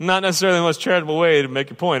 Not necessarily the most charitable way to make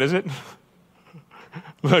your point, is it?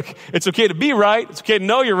 Look, it's okay to be right. It's okay to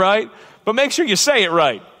know you're right. But make sure you say it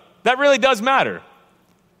right. That really does matter.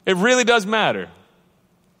 It really does matter.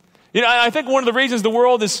 You know, I think one of the reasons the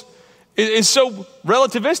world is so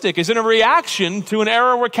relativistic is in a reaction to an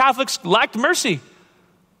era where Catholics lacked mercy.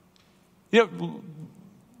 You know,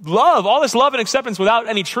 love, all this love and acceptance without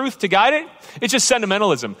any truth to guide it, it's just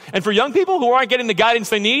sentimentalism. And for young people who aren't getting the guidance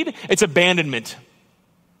they need, it's abandonment.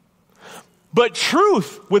 But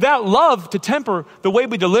truth without love to temper the way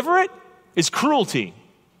we deliver it is cruelty.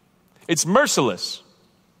 It's merciless.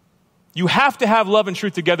 You have to have love and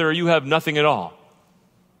truth together or you have nothing at all.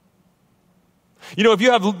 You know, if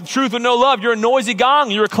you have truth with no love, you're a noisy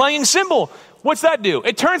gong, you're a clanging cymbal. What's that do?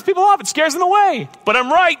 It turns people off, it scares them away. But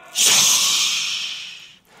I'm right.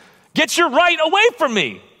 Shh. Get your right away from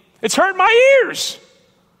me. It's hurting my ears.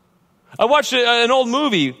 I watched an old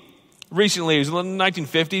movie recently. It was in the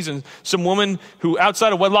 1950s, and some woman who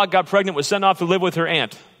outside of wedlock got pregnant was sent off to live with her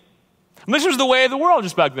aunt. And this was the way of the world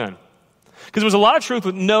just back then. Because there was a lot of truth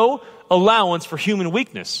with no allowance for human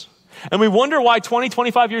weakness. And we wonder why 20,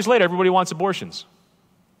 25 years later, everybody wants abortions.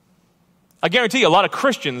 I guarantee you, a lot of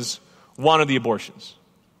Christians wanted the abortions.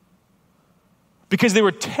 Because they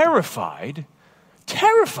were terrified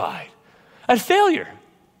at failure.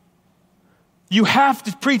 You have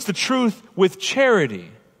to preach the truth with charity.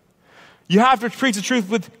 You have to preach the truth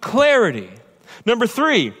with clarity. Number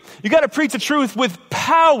 3, you got to preach the truth with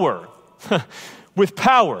power. With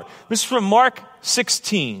power. This is from Mark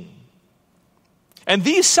 16. And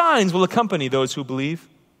these signs will accompany those who believe.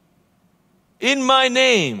 In my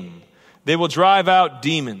name, they will drive out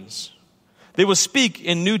demons. They will speak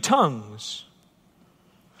in new tongues.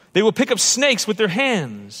 They will pick up snakes with their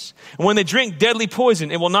hands. And when they drink deadly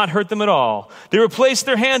poison, it will not hurt them at all. They will place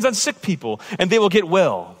their hands on sick people, and they will get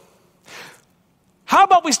well. How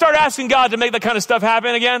about we start asking God to make that kind of stuff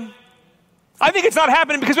happen again? I think it's not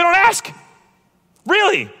happening because we don't ask.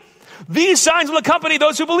 Really. These signs will accompany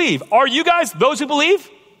those who believe. Are you guys those who believe?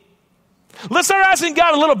 Let's start asking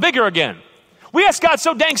God a little bigger again. We ask God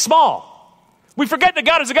so dang small. We forget that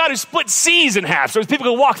God is a God who split seas in half so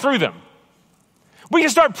people can walk through them. We can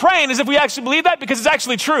start praying as if we actually believe that because it's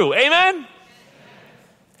actually true. Amen?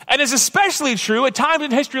 And it's especially true at times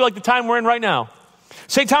in history like the time we're in right now.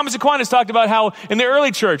 St. Thomas Aquinas talked about how in the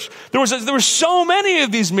early church there were so many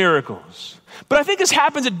of these miracles. But I think this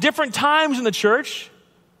happens at different times in the church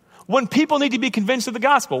when people need to be convinced of the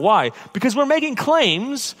gospel. Why? Because we're making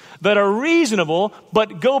claims that are reasonable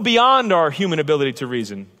but go beyond our human ability to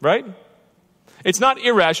reason, right? It's not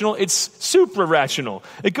irrational, it's supra-rational.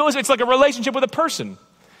 It's like a relationship with a person.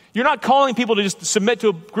 You're not calling people to just submit to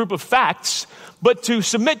a group of facts, but to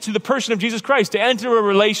submit to the person of Jesus Christ, to enter a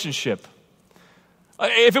relationship.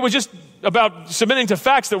 If it was just about submitting to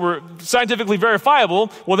facts that were scientifically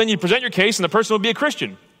verifiable, well, then you present your case and the person would be a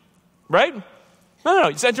Christian, right? No,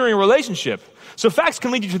 it's entering a relationship. So facts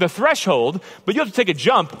can lead you to the threshold, but you have to take a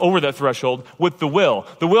jump over that threshold with the will.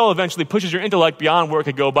 The will eventually pushes your intellect beyond where it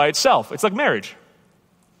could go by itself. It's like marriage.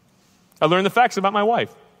 I learned the facts about my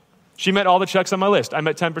wife. She met all the checks on my list. I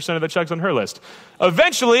met 10% of the checks on her list.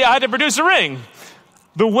 Eventually, I had to produce a ring.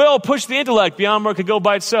 The will pushed the intellect beyond where it could go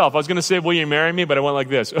by itself. I was going to say, will you marry me? But I went like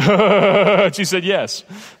this. She said yes.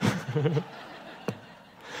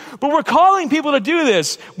 But we're calling people to do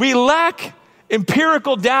this. We lack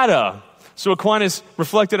empirical data. So Aquinas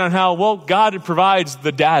reflected on how, well, God provides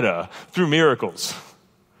the data through miracles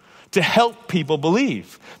to help people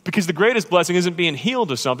believe. Because the greatest blessing isn't being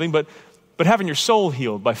healed of something, but having your soul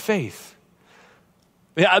healed by faith.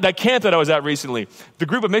 Yeah, that camp that I was at recently, the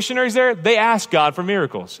group of missionaries there, they ask God for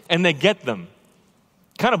miracles, and they get them.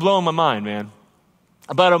 Kind of blowing my mind, man.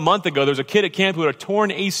 About a month ago, there was a kid at camp who had a torn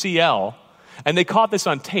ACL, and they caught this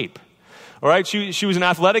on tape. All right, she was an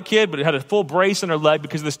athletic kid, but it had a full brace on her leg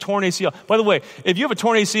because of this torn ACL. By the way, if you have a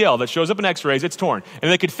torn ACL that shows up in x-rays, it's torn.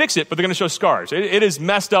 And they could fix it, but they're going to show scars. It is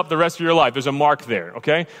messed up the rest of your life. There's a mark there,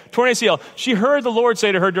 okay? Torn ACL. She heard the Lord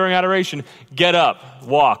say to her during adoration, get up,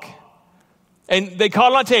 walk. And they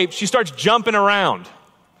caught it on tape. She starts jumping around.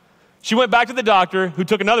 She went back to the doctor, who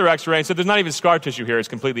took another x-ray and said, there's not even scar tissue here. It's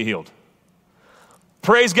completely healed.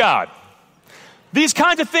 Praise God. These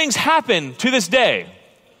kinds of things happen to this day.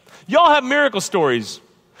 Y'all have miracle stories.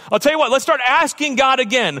 I'll tell you what, let's start asking God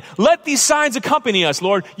again. Let these signs accompany us,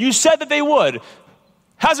 Lord. You said that they would.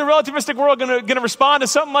 How's a relativistic world going to respond to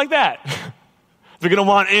something like that? They're going to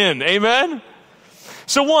want in. Amen?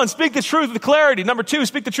 So 1, speak the truth with clarity. Number 2,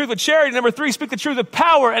 speak the truth with charity. Number 3, speak the truth with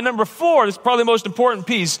power. And number 4, this is probably the most important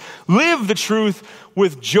piece, live the truth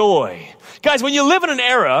with joy. Guys, when you live in an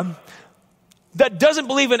era that doesn't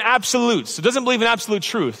believe in absolutes, that doesn't believe in absolute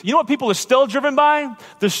truth, you know what people are still driven by?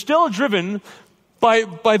 They're still driven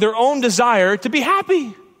by their own desire to be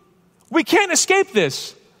happy. We can't escape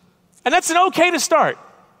this. And that's an okay to start.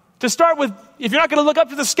 To start with, if you're not going to look up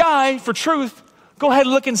to the sky for truth, go ahead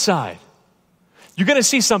and look inside. You're going to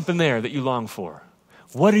see something there that you long for.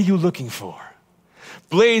 What are you looking for?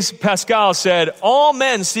 Blaise Pascal said, all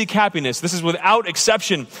men seek happiness. This is without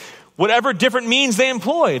exception. Whatever different means they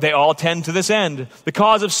employ, they all tend to this end. The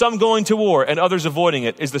cause of some going to war and others avoiding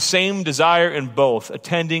it is the same desire in both,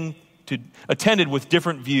 attended with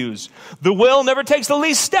different views. The will never takes the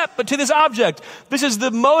least step but to this object. This is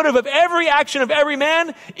the motive of every action of every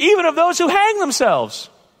man, even of those who hang themselves.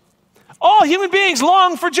 All human beings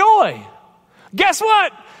long for joy. Guess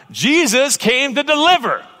what? Jesus came to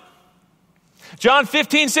deliver. John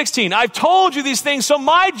 15:16, I've told you these things so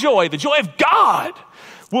my joy, the joy of God,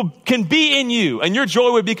 can be in you and your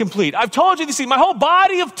joy would be complete. I've told you these things, my whole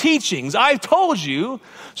body of teachings, I've told you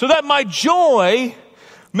so that my joy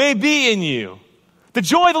may be in you. The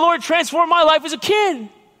joy of the Lord transformed my life as a kid.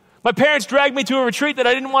 My parents dragged me to a retreat that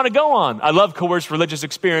I didn't want to go on. I love coerced religious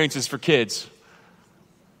experiences for kids.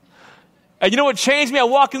 And you know what changed me? I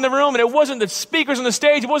walked in the room and it wasn't the speakers on the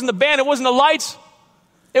stage, it wasn't the band, it wasn't the lights.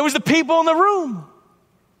 It was the people in the room.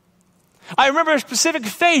 I remember a specific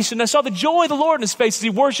face and I saw the joy of the Lord in his face as he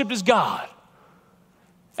worshiped his God.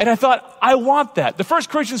 And I thought, I want that. The first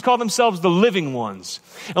Christians called themselves the living ones.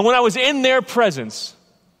 And when I was in their presence,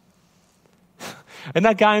 and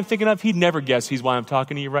that guy I'm thinking of, he'd never guess he's why I'm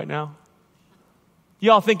talking to you right now.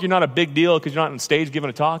 Y'all think you're not a big deal because you're not on stage giving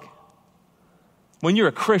a talk? When you're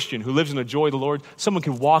a Christian who lives in the joy of the Lord, someone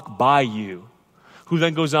can walk by you who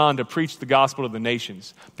then goes on to preach the gospel to the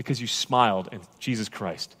nations because you smiled at Jesus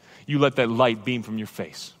Christ. You let that light beam from your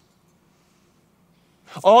face.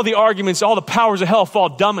 All the arguments, all the powers of hell fall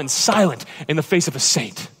dumb and silent in the face of a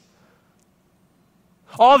saint.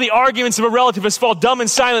 All the arguments of a relativist fall dumb and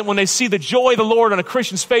silent when they see the joy of the Lord on a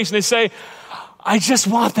Christian's face and they say, I just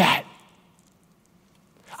want that.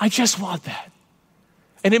 I just want that.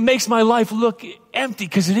 And it makes my life look empty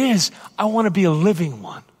because it is. I want to be a living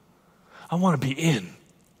one. I want to be in.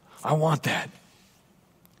 I want that.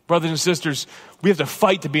 Brothers and sisters, we have to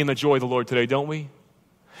fight to be in the joy of the Lord today, don't we?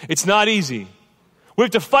 It's not easy. We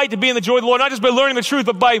have to fight to be in the joy of the Lord, not just by learning the truth,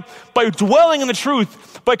 but by dwelling in the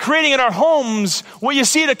truth, by creating in our homes what you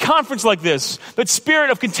see at a conference like this, that spirit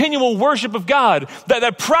of continual worship of God,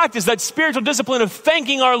 that practice, that spiritual discipline of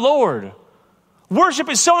thanking our Lord. Worship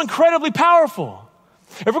is so incredibly powerful.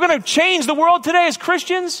 If we're going to change the world today as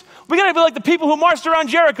Christians, we got to be like the people who marched around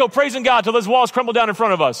Jericho praising God till those walls crumbled down in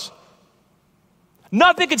front of us.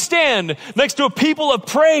 Nothing could stand next to a people of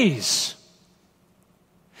praise.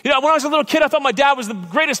 You know, when I was a little kid, I thought my dad was the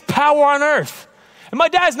greatest power on earth. And my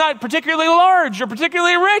dad's not particularly large or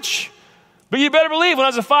particularly rich. But you better believe when I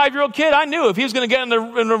was a 5-year-old kid, I knew if he was going to get in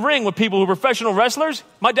the ring with people who were professional wrestlers,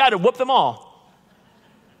 my dad would whoop them all.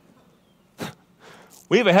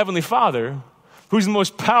 We have a heavenly Father who's the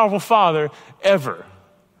most powerful Father ever.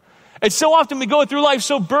 And so often we go through life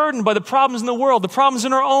so burdened by the problems in the world, the problems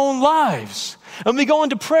in our own lives. And we go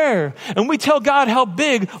into prayer and we tell God how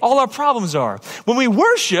big all our problems are. When we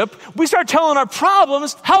worship, we start telling our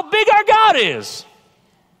problems how big our God is.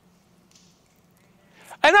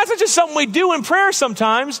 And that's not just something we do in prayer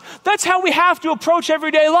sometimes. That's how we have to approach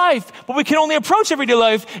everyday life. But we can only approach everyday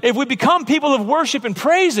life if we become people of worship and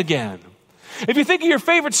praise again. If you think of your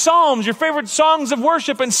favorite psalms, your favorite songs of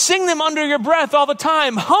worship, and sing them under your breath all the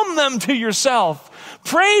time, hum them to yourself,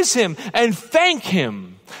 praise Him and thank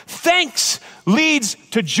Him. Thanks leads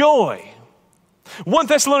to joy. 1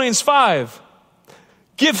 Thessalonians 5,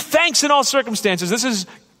 give thanks in all circumstances. This is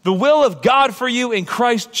the will of God for you in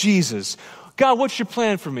Christ Jesus. God, what's your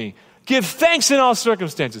plan for me? Give thanks in all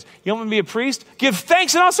circumstances. You want me to be a priest? Give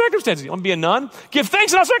thanks in all circumstances. You want me to be a nun? Give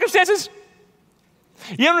thanks in all circumstances.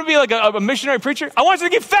 You want me to be like a missionary preacher? I want you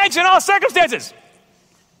to give thanks in all circumstances.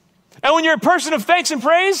 And when you're a person of thanks and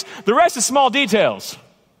praise, the rest is small details.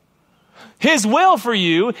 His will for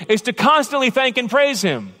you is to constantly thank and praise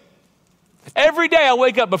Him. Every day I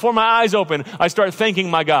wake up, before my eyes open, I start thanking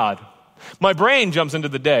my God. My brain jumps into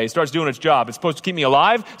the day, starts doing its job. It's supposed to keep me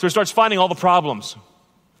alive, so it starts finding all the problems.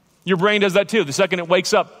 Your brain does that too, the second it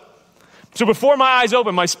wakes up. So before my eyes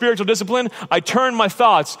open, my spiritual discipline, I turn my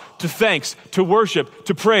thoughts to thanks, to worship,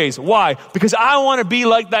 to praise. Why? Because I want to be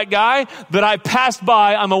like that guy that I passed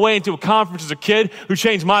by on my way into a conference as a kid who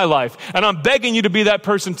changed my life. And I'm begging you to be that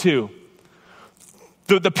person too.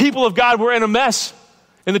 The people of God were in a mess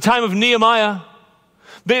in the time of Nehemiah.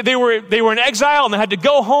 They were in exile and they had to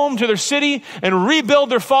go home to their city and rebuild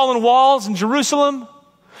their fallen walls in Jerusalem.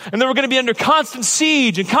 And they were going to be under constant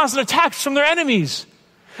siege and constant attacks from their enemies.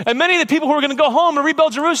 And many of the people who were going to go home and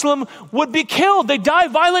rebuild Jerusalem would be killed. They'd die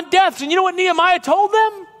violent deaths. And you know what Nehemiah told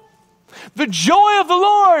them? The joy of the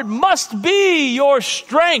Lord must be your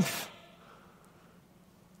strength.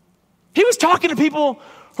 He was talking to people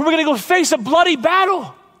who were going to go face a bloody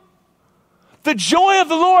battle. The joy of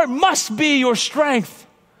the Lord must be your strength.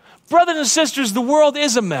 Brothers and sisters, the world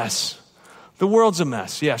is a mess. The world's a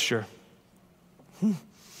mess. Yeah, sure.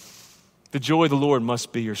 The joy of the Lord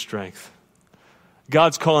must be your strength.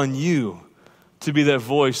 God's calling you to be that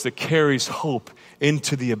voice that carries hope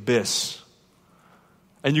into the abyss.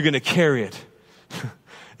 And you're going to carry it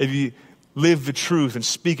if you live the truth and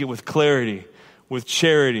speak it with clarity, with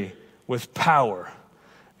charity, with power,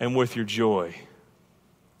 and with your joy.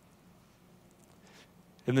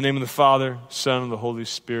 In the name of the Father, Son, and the Holy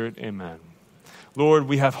Spirit, amen. Lord,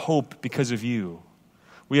 we have hope because of you.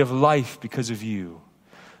 We have life because of you.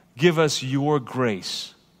 Give us your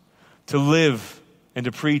grace to live and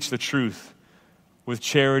to preach the truth with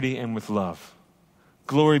charity and with love.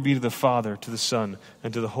 Glory be to the Father, to the Son,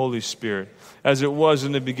 and to the Holy Spirit, as it was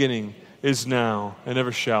in the beginning, is now, and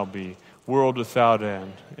ever shall be, world without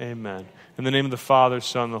end. Amen. In the name of the Father,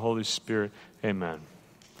 Son, and the Holy Spirit, amen.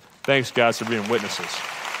 Thanks, guys, for being witnesses.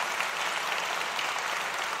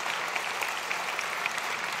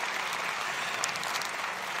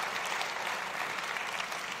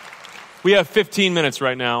 We have 15 minutes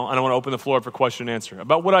right now, and I want to open the floor for question and answer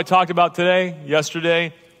about what I talked about today,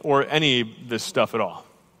 yesterday, or any of this stuff at all.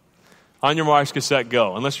 On your marks, get set,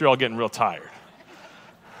 go, unless you're all getting real tired.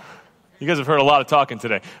 You guys have heard a lot of talking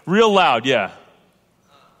today. Real loud, yeah.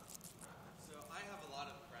 So I have a lot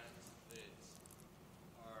of friends that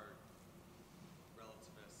are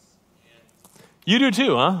relativists. And You do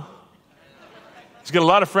too, huh? He's got a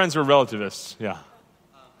lot of friends who are relativists, yeah.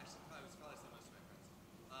 actually, I was probably say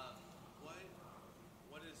most of my friends.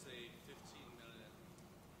 What is a 15-minute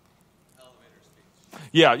elevator speech?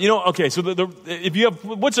 Yeah, you know, okay, so if you have,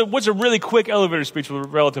 what's a really quick elevator speech with the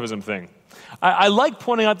relativism thing? I like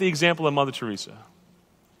pointing out the example of Mother Teresa.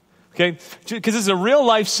 Okay? Because it's a real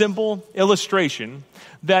life simple illustration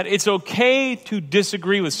that it's okay to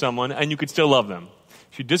disagree with someone and you could still love them.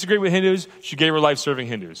 She disagreed with Hindus, she gave her life serving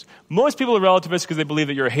Hindus. Most people are relativists because they believe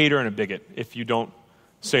that you're a hater and a bigot if you don't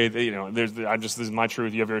say that, you know, this is my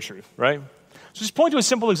truth, you have your truth, right? So just point to a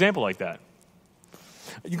simple example like that.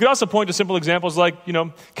 You could also point to simple examples like, you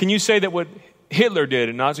know, can you say that what Hitler did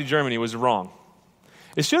in Nazi Germany was wrong?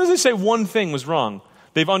 As soon as they say one thing was wrong,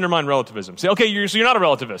 they've undermined relativism. Say, okay, so you're not a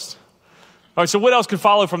relativist. All right, so what else could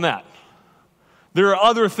follow from that? There are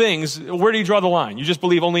other things. Where do you draw the line? You just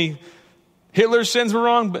believe only Hitler's sins were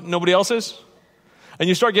wrong, but nobody else's? And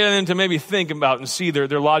you start getting into maybe think about and see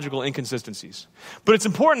their logical inconsistencies. But it's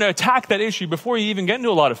important to attack that issue before you even get into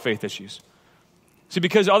a lot of faith issues. See,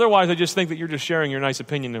 because otherwise I just think that you're just sharing your nice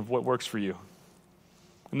opinion of what works for you.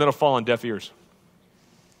 And that'll fall on deaf ears.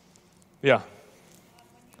 Yeah.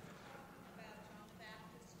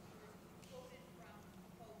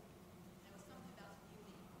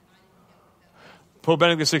 Pope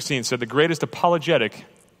Benedict XVI said the greatest apologetic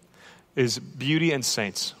is beauty and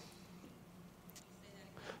saints.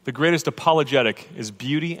 The greatest apologetic is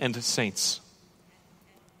beauty and saints.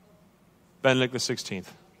 Benedict XVI.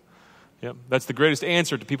 Yep, that's the greatest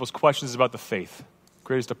answer to people's questions about the faith.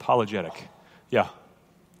 Greatest apologetic. Yeah.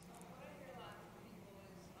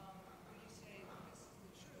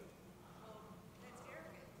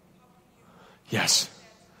 Yes.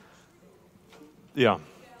 Yeah.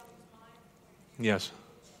 Yes.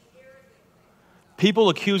 People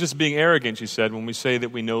accuse us of being arrogant, she said, when we say that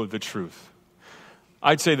we know the truth.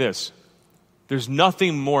 I'd say this. There's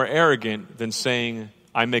nothing more arrogant than saying,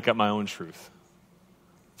 I make up my own truth.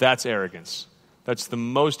 That's arrogance. That's the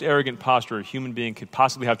most arrogant posture a human being could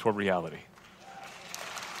possibly have toward reality.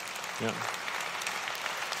 Yeah.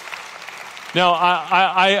 Now,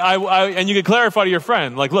 and you can clarify to your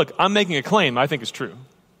friend, like, look, I'm making a claim I think is true,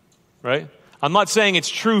 right? I'm not saying it's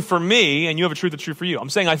true for me and you have a truth that's true for you.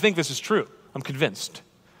 I'm saying I think this is true. I'm convinced.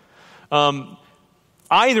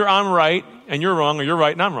 Either I'm right and you're wrong, or you're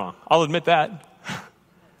right and I'm wrong. I'll admit that.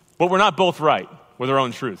 But we're not both right with our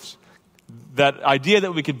own truths. That idea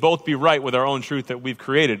that we could both be right with our own truth that we've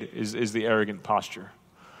created is the arrogant posture.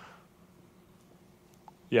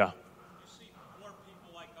 Yeah. You see more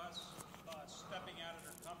people like us stepping out of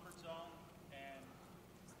their comfort zone and...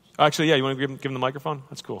 Actually, yeah, you want to give them the microphone?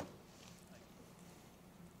 That's cool.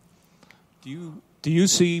 Do you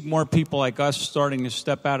see more people like us starting to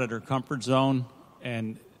step out of their comfort zone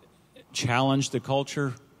and challenge the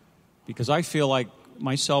culture? Because I feel like,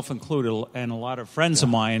 myself included, and a lot of friends of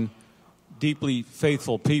mine, deeply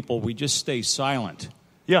faithful people, we just stay silent.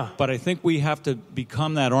 Yeah. But I think we have to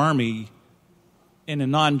become that army in a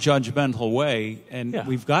non-judgmental way, and Yeah.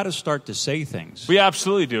 we've got to start to say things. We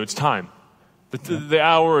absolutely do. It's time. The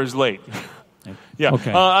hour is late. Yeah.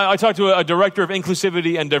 Okay. I talked to a director of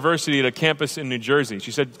inclusivity and diversity at a campus in New Jersey.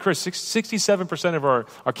 She said, Chris, 67% of our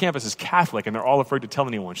campus is Catholic, and they're all afraid to tell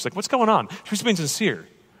anyone. She's like, what's going on? She was being sincere.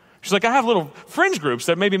 She's like, I have little fringe groups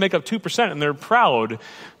that maybe make up 2%, and they're proud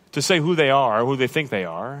to say who they are, who they think they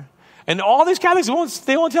are. And all these Catholics,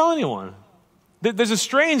 they won't tell anyone. There's a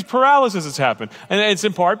strange paralysis that's happened. And it's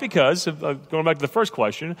in part because, going back to the first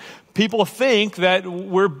question, people think that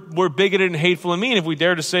we're bigoted and hateful and mean if we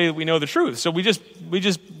dare to say that we know the truth. So we're just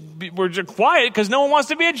quiet because no one wants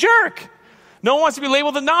to be a jerk. No one wants to be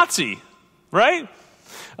labeled a Nazi, right?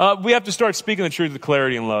 We have to start speaking the truth with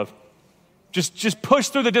clarity and love. Just push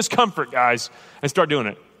through the discomfort, guys, and start doing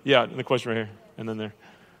it. Yeah, the question right here, and then there.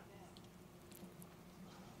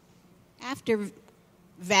 After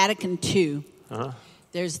Vatican II,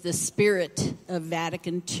 there's the spirit of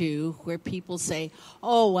Vatican II where people say,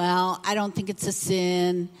 oh, well, I don't think it's a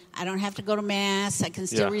sin. I don't have to go to Mass. I can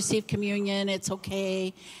still receive communion. It's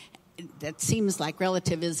okay. That seems like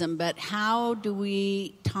relativism, but how do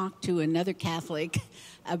we talk to another Catholic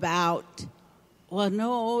about, well,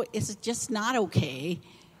 no, it's just not okay?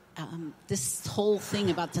 This whole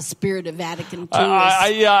thing about the spirit of Vatican II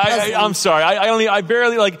I'm sorry. I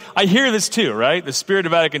barely, I hear this too, right? The spirit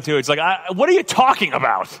of Vatican II. It's like, what are you talking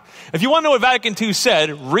about? If you want to know what Vatican II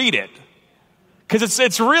said, read it. Because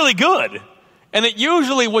it's really good. And it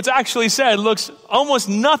usually, what's actually said looks almost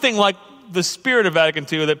nothing like the spirit of Vatican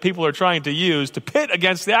II that people are trying to use to pit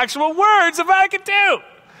against the actual words of Vatican II.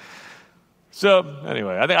 So,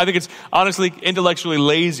 anyway, I think it's honestly intellectually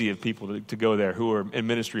lazy of people to go there who are in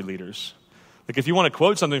ministry leaders. Like, if you want to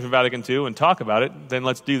quote something from Vatican II and talk about it, then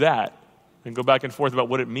let's do that and go back and forth about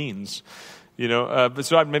what it means. But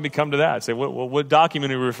so I'd maybe come to that. Say, what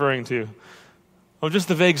document are you referring to? Oh, just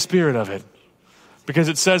the vague spirit of it. Because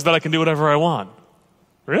it says that I can do whatever I want.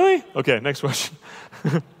 Really? Okay, next question.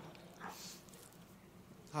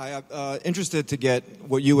 Hi, I'm interested to get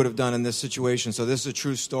what you would have done in this situation. So this is a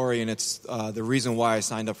true story, and it's the reason why I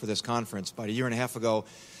signed up for this conference. About a year and a half ago,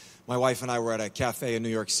 my wife and I were at a cafe in New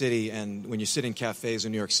York City, and when you sit in cafes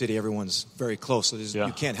in New York City, everyone's very close, so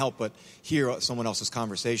you can't help but hear someone else's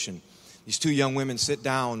conversation. These two young women sit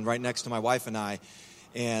down right next to my wife and I,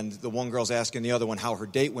 and the one girl's asking the other one how her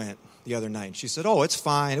date went the other night. And she said, oh, it's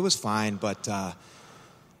fine, it was fine, but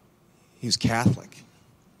he was Catholic.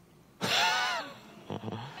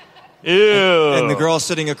 Ew. And the girl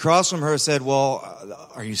sitting across from her said, well,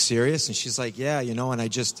 are you serious? And she's like, yeah, and I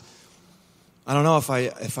don't know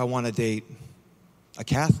if I want to date a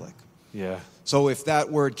Catholic. Yeah. So if that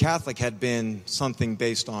word Catholic had been something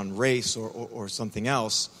based on race or something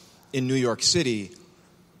else in New York City,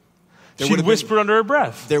 she'd whisper under her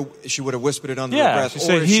breath. She would have whispered it under her breath.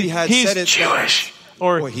 Or she had he's said it Jewish.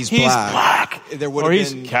 Or he's black. There would or have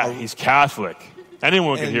he's been he's Catholic.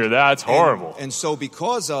 Anyone can hear that. It's horrible. And so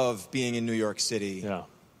because of being in New York City, I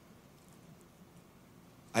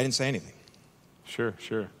didn't say anything. Sure.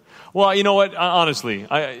 Well, you know what? Honestly,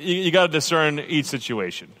 you got to discern each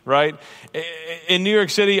situation, right? In New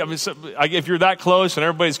York City, if you're that close and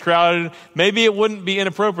everybody's crowded, maybe it wouldn't be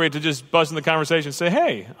inappropriate to just bust in the conversation and say,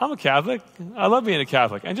 hey, I'm a Catholic. I love being a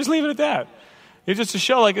Catholic. And just leave it at that. It's just to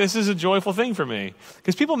show, this is a joyful thing for me.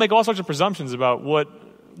 Because people make all sorts of presumptions about what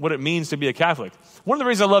it means to be a Catholic. One of the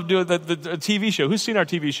reasons I love doing the TV show. Who's seen our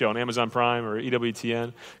TV show on Amazon Prime or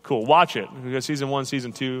EWTN? Cool. Watch it. We got season 1,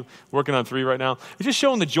 season 2, working on 3 right now. It's just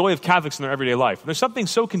showing the joy of Catholics in their everyday life. There's something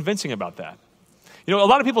so convincing about that. A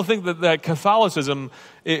lot of people think that Catholicism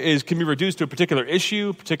can be reduced to a particular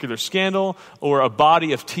issue, particular scandal, or a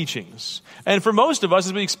body of teachings. And for most of us,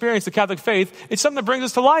 as we experience the Catholic faith, it's something that brings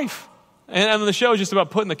us to life. And the show is just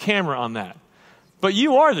about putting the camera on that. But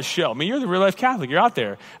you are the show. You're the real-life Catholic. You're out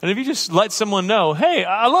there. And if you just let someone know, hey,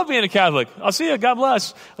 I love being a Catholic. I'll see you. God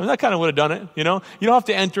bless. That kind of would have done it, You don't have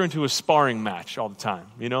to enter into a sparring match all the time,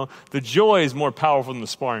 The joy is more powerful than the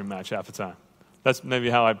sparring match half the time. That's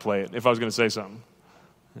maybe how I'd play it if I was going to say something.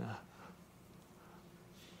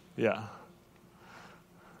 Yeah.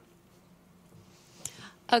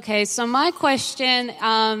 Okay, so my question,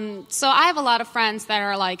 so I have a lot of friends that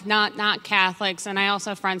are not Catholics, and I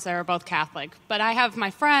also have friends that are both Catholic. But I have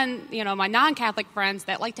my friend, my non-Catholic friends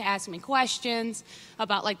that like to ask me questions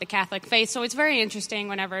about the Catholic faith. So it's very interesting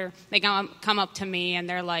whenever they come up to me and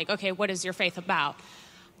they're like, okay, what is your faith about?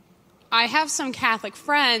 I have some Catholic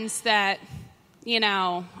friends that,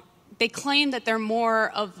 they claim that they're more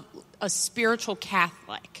of a spiritual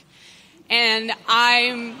Catholic. And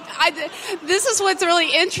this is what's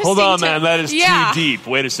really interesting. Hold on, man. That is too deep.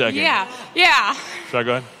 Wait a second. Yeah. Sorry,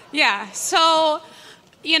 go ahead. Yeah. So,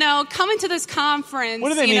 coming to this conference. What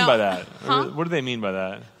do they mean by that? Huh? What do they mean by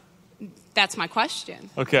that? That's my question.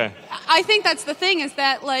 Okay. I think that's the thing is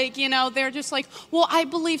that, they're just like, well, I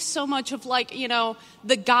believe so much of,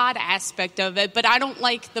 the God aspect of it, but I don't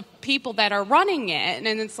like the people that are running it. And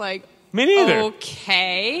it's like, me neither.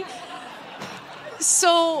 Okay.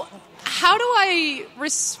 So how do I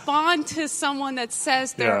respond to someone that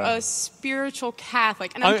says they're a spiritual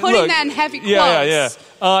Catholic? And I'm putting that in heavy quotes. Yeah.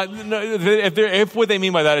 No, if what they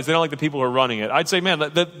mean by that is they don't like the people who are running it, I'd say, man,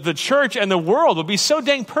 the church and the world would be so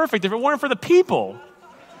dang perfect if it weren't for the people.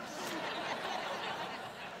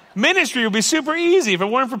 Ministry would be super easy if it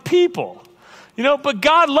weren't for people. But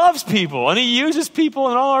God loves people, and he uses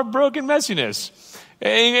people in all our broken messiness,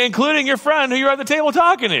 including your friend who you're at the table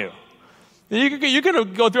talking to. You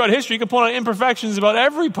can go throughout history, you can point out imperfections about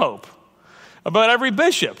every pope, about every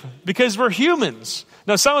bishop, because we're humans.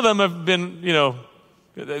 Now, some of them have been,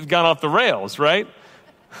 gone off the rails, right?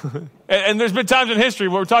 and there's been times in history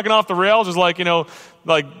where we're talking off the rails is like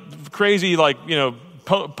crazy,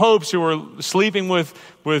 popes who were sleeping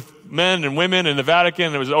with men and women in the Vatican,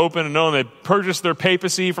 and it was open and known they purchased their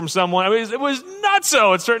papacy from someone. It was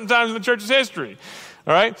nutso at certain times in the church's history.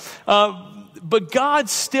 All right? But God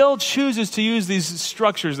still chooses to use these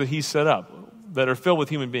structures that he set up that are filled with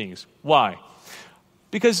human beings. Why?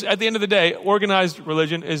 Because at the end of the day, organized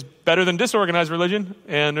religion is better than disorganized religion,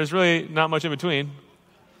 and there's really not much in between.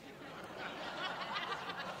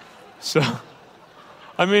 So,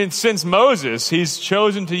 since Moses, he's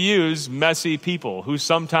chosen to use messy people who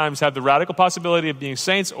sometimes have the radical possibility of being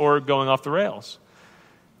saints or going off the rails.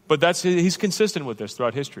 But he's consistent with this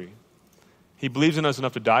throughout history. He believes in us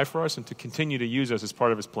enough to die for us and to continue to use us as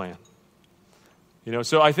part of his plan.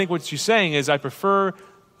 So I think what she's saying is I prefer,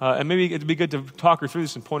 and maybe it'd be good to talk her through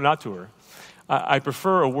this and point it out to her. I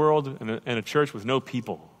prefer a world and a church with no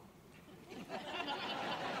people.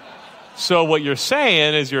 So what you're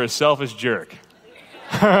saying is you're a selfish jerk.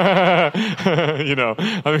 You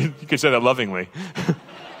could say that lovingly.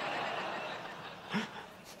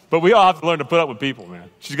 But we all have to learn to put up with people,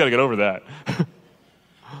 man. She's got to get over that.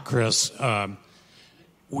 Chris,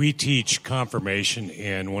 we teach confirmation,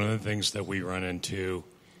 and one of the things that we run into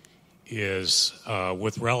is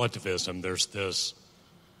with relativism, there's this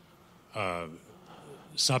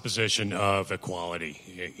supposition of equality,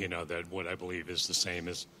 that what I believe is the same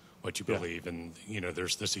as what you believe, and,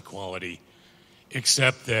 there's this equality,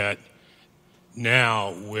 except that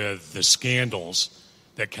now with the scandals,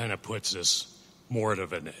 that kind of puts us more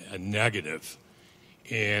of a negative.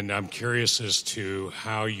 And I'm curious as to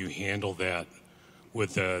how you handle that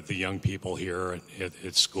with the young people here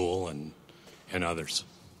at school and others.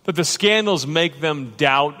 But the scandals make them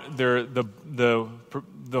doubt the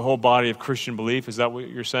whole body of Christian belief. Is that what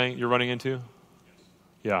you're saying? You're running into?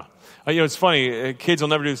 Yeah. It's funny. Kids will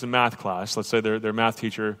never do this in math class. Let's say their math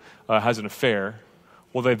teacher has an affair.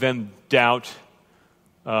 Will they then doubt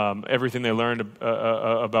everything they learned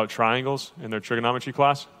about triangles in their trigonometry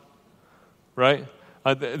class? Right?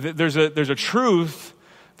 There's a truth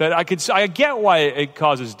that I get why it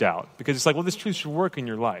causes doubt, because it's like, well, this truth should work in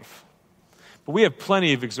your life. But we have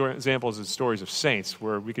plenty of examples and stories of saints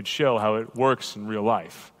where we could show how it works in real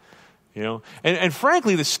life. And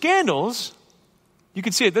frankly, the scandals, you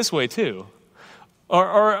can see it this way too,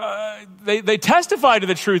 they testify to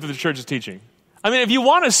the truth of the church's teaching. If you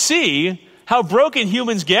want to see how broken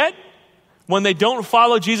humans get when they don't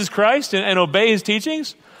follow Jesus Christ and obey his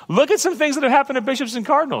teachings, look at some things that have happened to bishops and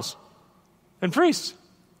cardinals and priests.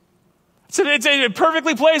 It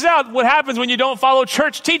perfectly plays out what happens when you don't follow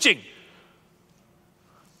church teaching.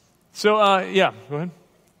 So, go ahead.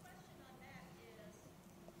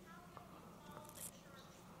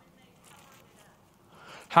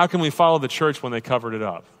 How can we follow the church when they covered it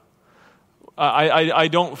up? I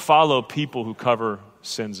don't follow people who cover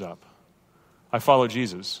sins up. I follow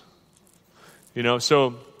Jesus.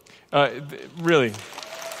 Really.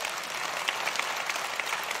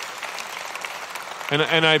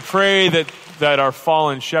 And I pray that our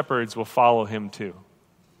fallen shepherds will follow him too.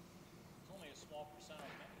 It's only a small percent.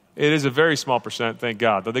 It is a very small percent, thank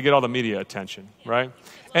God, though they get all the media attention, right?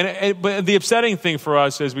 But the upsetting thing for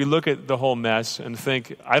us is we look at the whole mess and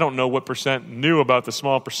think, I don't know what percent knew about the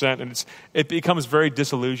small percent, and it becomes very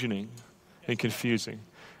disillusioning and confusing.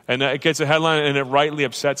 And it gets a headline, and it rightly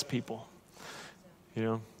upsets people,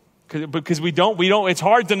 Because we don't, it's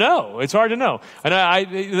hard to know. It's hard to know.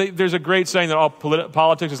 And there's a great saying that all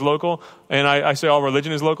politics is local, and I say all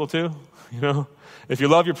religion is local too. You know, if you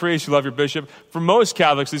love your priest, you love your bishop. For most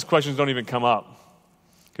Catholics, these questions don't even come up.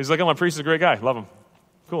 Because it's like, oh, my priest is a great guy. Love him.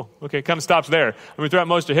 Cool. Okay, it kind of stops there. I mean, throughout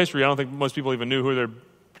most of history, I don't think most people even knew who their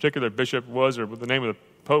particular bishop was or what the name of the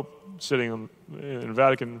Pope sitting in the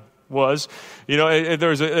Vatican was. You know,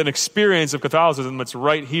 there's an experience of Catholicism that's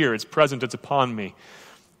right here. It's present. It's upon me.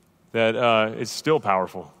 That it's still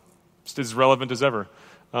powerful. It's as relevant as ever.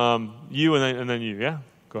 You and then you. Yeah,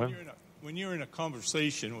 go ahead. When you're in a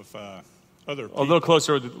conversation with other people. A little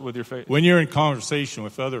closer with your face. When you're in conversation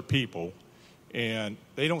with other people and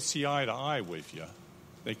they don't see eye to eye with you,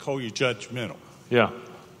 they call you judgmental. Yeah.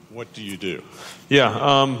 What do you do?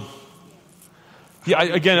 Yeah.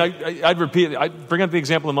 I'd repeat. I'd bring up the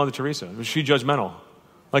example of Mother Teresa. Was she judgmental?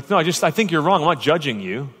 Like, no, I think you're wrong. I'm not judging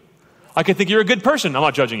you. I could think you're a good person. I'm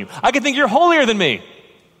not judging you. I could think you're holier than me.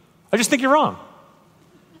 I just think you're wrong.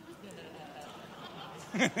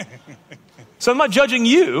 So I'm not judging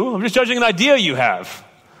you. I'm just judging an idea you have.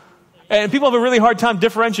 And people have a really hard time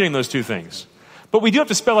differentiating those two things. But we do have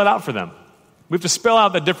to spell it out for them. We have to spell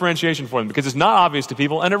out that differentiation for them because it's not obvious to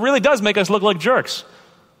people, and it really does make us look like jerks,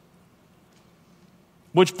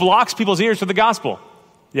 which blocks people's ears to the gospel.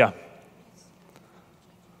 Yeah.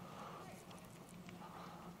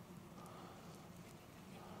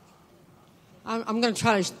 I'm going to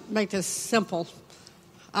try to make this simple.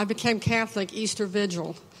 I became Catholic Easter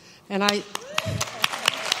Vigil, and I...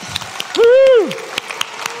 Woo!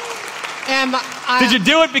 Did you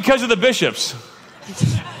do it because of the bishops?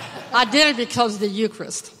 I did it because of the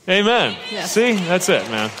Eucharist. Amen. Yes. See? That's it,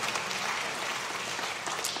 man.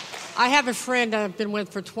 I have a friend I've been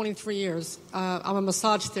with for 23 years. I'm a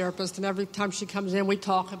massage therapist, and every time she comes in, we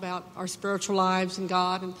talk about our spiritual lives and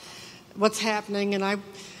God and what's happening. And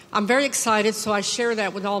I'm very excited, so I share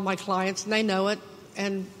that with all my clients, and they know it.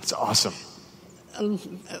 And it's awesome.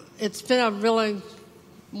 It's been a really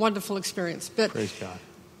wonderful experience. But praise God.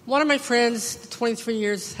 One of my friends, 23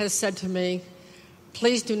 years, has said to me,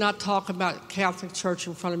 please do not talk about Catholic Church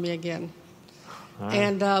in front of me again. Right.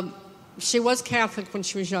 And she was Catholic when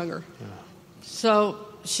she was younger. Yeah. So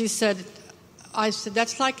she said, I said,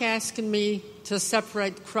 that's like asking me to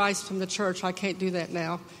separate Christ from the church. I can't do that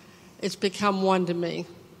now. It's become one to me.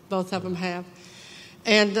 Both of them have.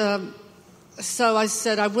 And so I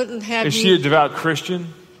said, I wouldn't have Is you... she a devout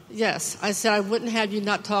Christian? Yes. I said, I wouldn't have you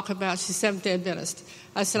not talk about... She's Seventh-day Adventist.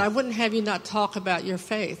 I said, I wouldn't have you not talk about your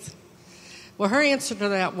faith. Well, her answer to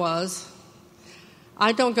that was,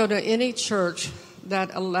 I don't go to any church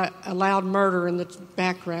that allowed murder in the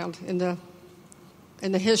background, in the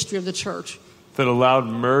history of the church. That allowed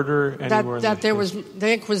murder anywhere? That there was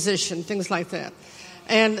the Inquisition, things like that.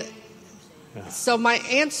 And so my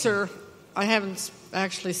answer, I haven't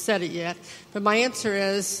actually said it yet, but my answer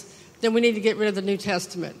is, then we need to get rid of the New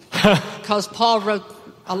Testament. Because Paul wrote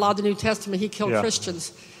a lot of the New Testament. He killed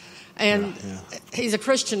Christians. And he's a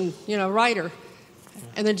Christian, writer.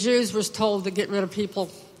 And the Jews were told to get rid of people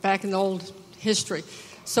back in the old history.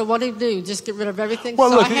 So what did he do? Just get rid of everything? Well,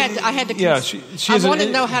 so look, I had to. I wanted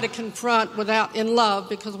to know how to confront without in love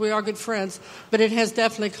because we are good friends. But it has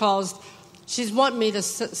definitely caused. She's wanting me to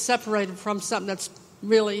separate it from something that's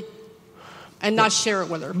really, and not share it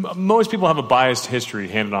with her. Most people have a biased history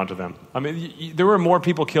handed on to them. I mean, there were more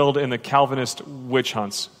people killed in the Calvinist witch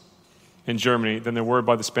hunts in Germany than there were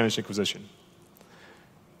by the Spanish Inquisition.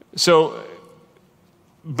 So,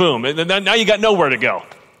 boom, and now you got nowhere to go.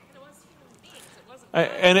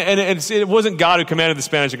 And it wasn't God who commanded the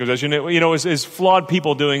Spanish Inquisition. It was flawed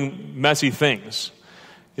people doing messy things.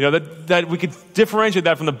 That we could differentiate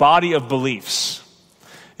that from the body of beliefs.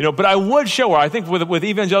 But I would show her, I think with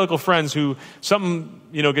evangelical friends who something,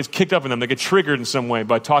 gets kicked up in them, they get triggered in some way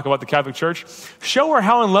by talking about the Catholic Church, show her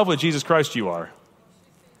how in love with Jesus Christ you are.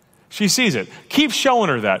 She sees it. Keep showing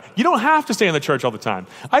her that. You don't have to stay in the church all the time.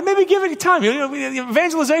 I'd maybe give it time.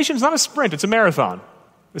 Evangelization is not a sprint, it's a marathon.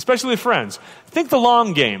 Especially with friends. Think the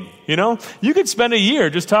long game, You could spend a year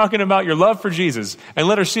just talking about your love for Jesus and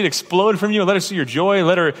let her see it explode from you, and let her see your joy,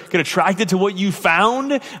 let her get attracted to what you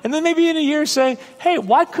found, and then maybe in a year say, hey,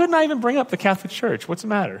 why couldn't I even bring up the Catholic Church? What's the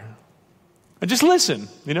matter? And just listen,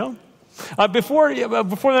 Before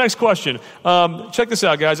the next question, check this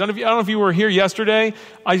out, guys. I don't know if you were here yesterday.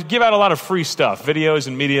 I give out a lot of free stuff, videos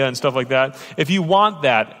and media and stuff like that. If you want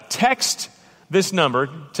that, text this number,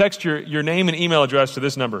 text your name and email address to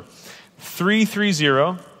this number,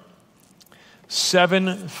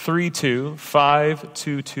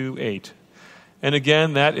 330-732-5228. And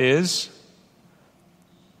again, that is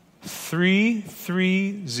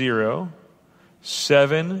 330-732-5228.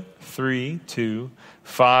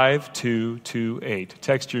 732-5228.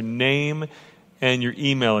 Text your name and your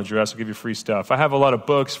email address. I'll give you free stuff. I have a lot of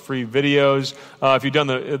books, free videos. If you've done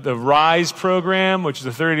the RISE program, which is a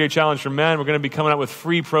 30-day challenge for men, we're going to be coming out with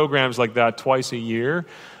free programs like that twice a year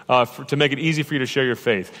to make it easy for you to share your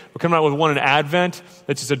faith. We're coming out with one in Advent.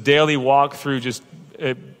 It's just a daily walk through just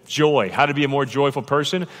joy, how to be a more joyful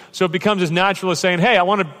person. So it becomes as natural as saying, hey, I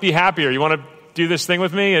want to be happier. You want to do this thing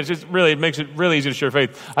with me? It makes it really easy to share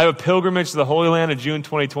faith. I have a pilgrimage to the Holy Land in June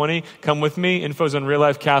 2020. Come with me. Info's on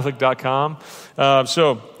reallifecatholic.com.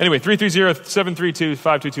 So anyway,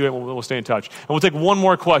 330-732-5228. We'll stay in touch. And we'll take one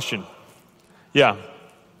more question. Yeah.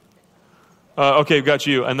 Okay, got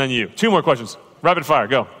you, and then you. 2 more questions. Rapid fire,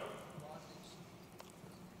 go.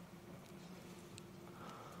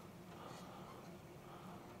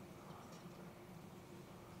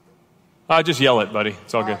 Just yell it, buddy.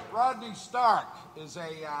 It's all good. Rodney Stark is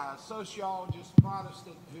a sociologist,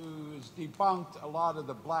 Protestant, who has debunked a lot of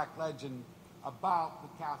the black legend about the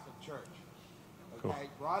Catholic Church. Okay,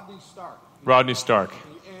 cool. Rodney Stark. Rodney Stark.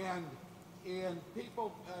 And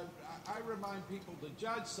people, I remind people to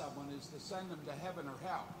judge someone is to send them to heaven or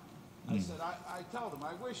hell. I said, I tell them,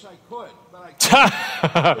 I wish I could, but I can't.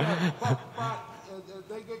 but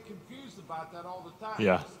they get confused about that all the time.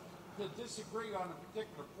 Yeah. To disagree on a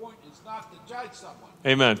particular point is not to judge someone.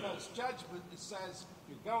 Amen. Because judgment says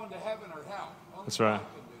you're going to heaven or hell. Only That's right. God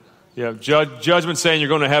can do that. Yeah, judgment saying you're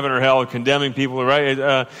going to heaven or hell, condemning people, right?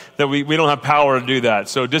 That we don't have power to do that.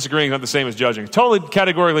 So disagreeing is not the same as judging. Totally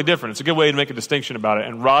categorically different. It's a good way to make a distinction about it.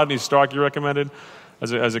 And Rodney Stark, you recommended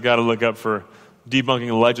as a guy to look up for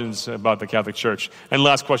debunking legends about the Catholic Church. And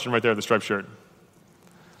last question right there, the striped shirt.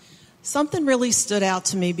 Something really stood out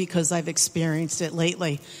to me because I've experienced it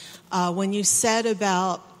lately. When you said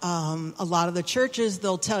about a lot of the churches,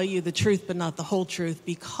 they'll tell you the truth but not the whole truth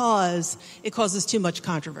because it causes too much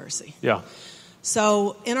controversy. Yeah.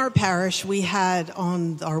 So in our parish, we had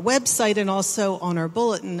on our website and also on our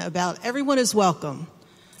bulletin about everyone is welcome,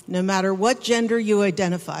 no matter what gender you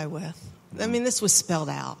identify with. I mean, this was spelled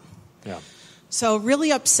out. Yeah. So it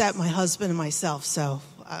really upset my husband and myself, so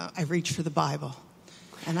I reached for the Bible.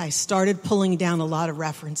 And I started pulling down a lot of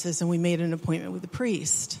references, and we made an appointment with a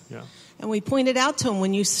priest. Yeah. And we pointed out to him,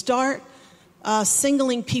 when you start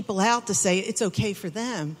singling people out to say it's okay for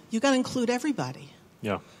them, you got to include everybody.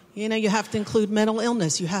 Yeah. You know, you have to include mental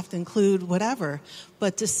illness. You have to include whatever.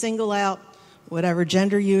 But to single out whatever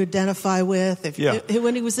gender you identify with,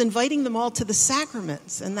 when he was inviting them all to the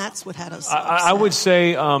sacraments, and that's what had us upset. I would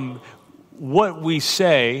say what we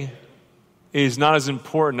say is not as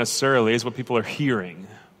important necessarily as what people are hearing.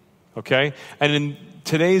 Okay? And in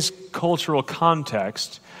today's cultural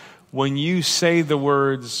context, when you say the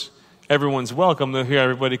words, everyone's welcome, they'll hear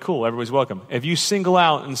everybody cool, everybody's welcome. If you single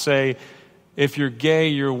out and say, if you're gay,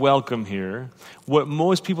 you're welcome here, what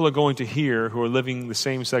most people are going to hear who are living the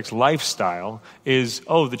same-sex lifestyle is,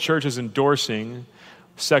 oh, the church is endorsing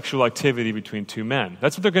sexual activity between two men.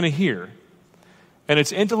 That's what they're going to hear. And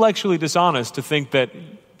it's intellectually dishonest to think that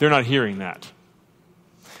they're not hearing that.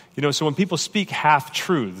 You know, so when people speak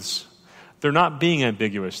half-truths, they're not being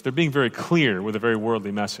ambiguous. They're being very clear with a very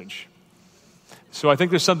worldly message. So I think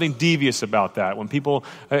there's something devious about that. When people,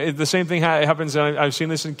 the same thing happens, I've seen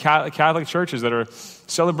this in Catholic churches that are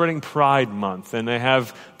celebrating Pride Month, and they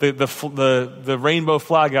have the rainbow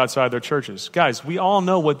flag outside their churches. Guys, we all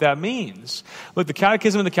know what that means. Look, the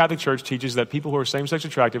Catechism of the Catholic Church teaches that people who are same-sex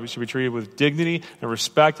attracted should be treated with dignity and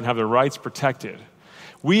respect and have their rights protected.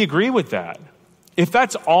 We agree with that. If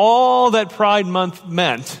that's all that Pride Month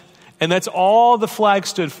meant, and that's all the flag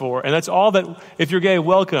stood for, and that's all that, if you're gay,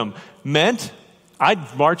 welcome, meant,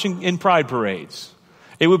 I'd march in pride parades.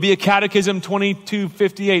 It would be a Catechism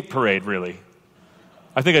 2258 parade, really.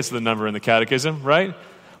 I think that's the number in the Catechism, right?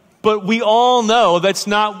 But we all know that's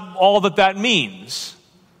not all that means.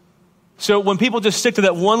 So when people just stick to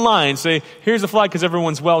that one line, say, here's the flag because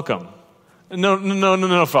everyone's welcome.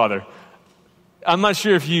 No, Father. I'm not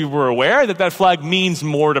sure if you were aware that flag means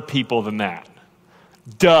more to people than that.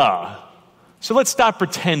 Duh. So let's stop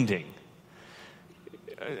pretending.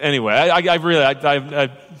 Anyway, I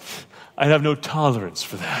have no tolerance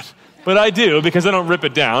for that. But I do, because I don't rip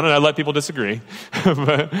it down and I let people disagree.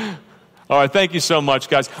 But, all right, thank you so much,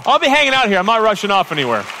 guys. I'll be hanging out here. I'm not rushing off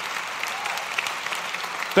anywhere.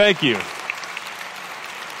 Thank you.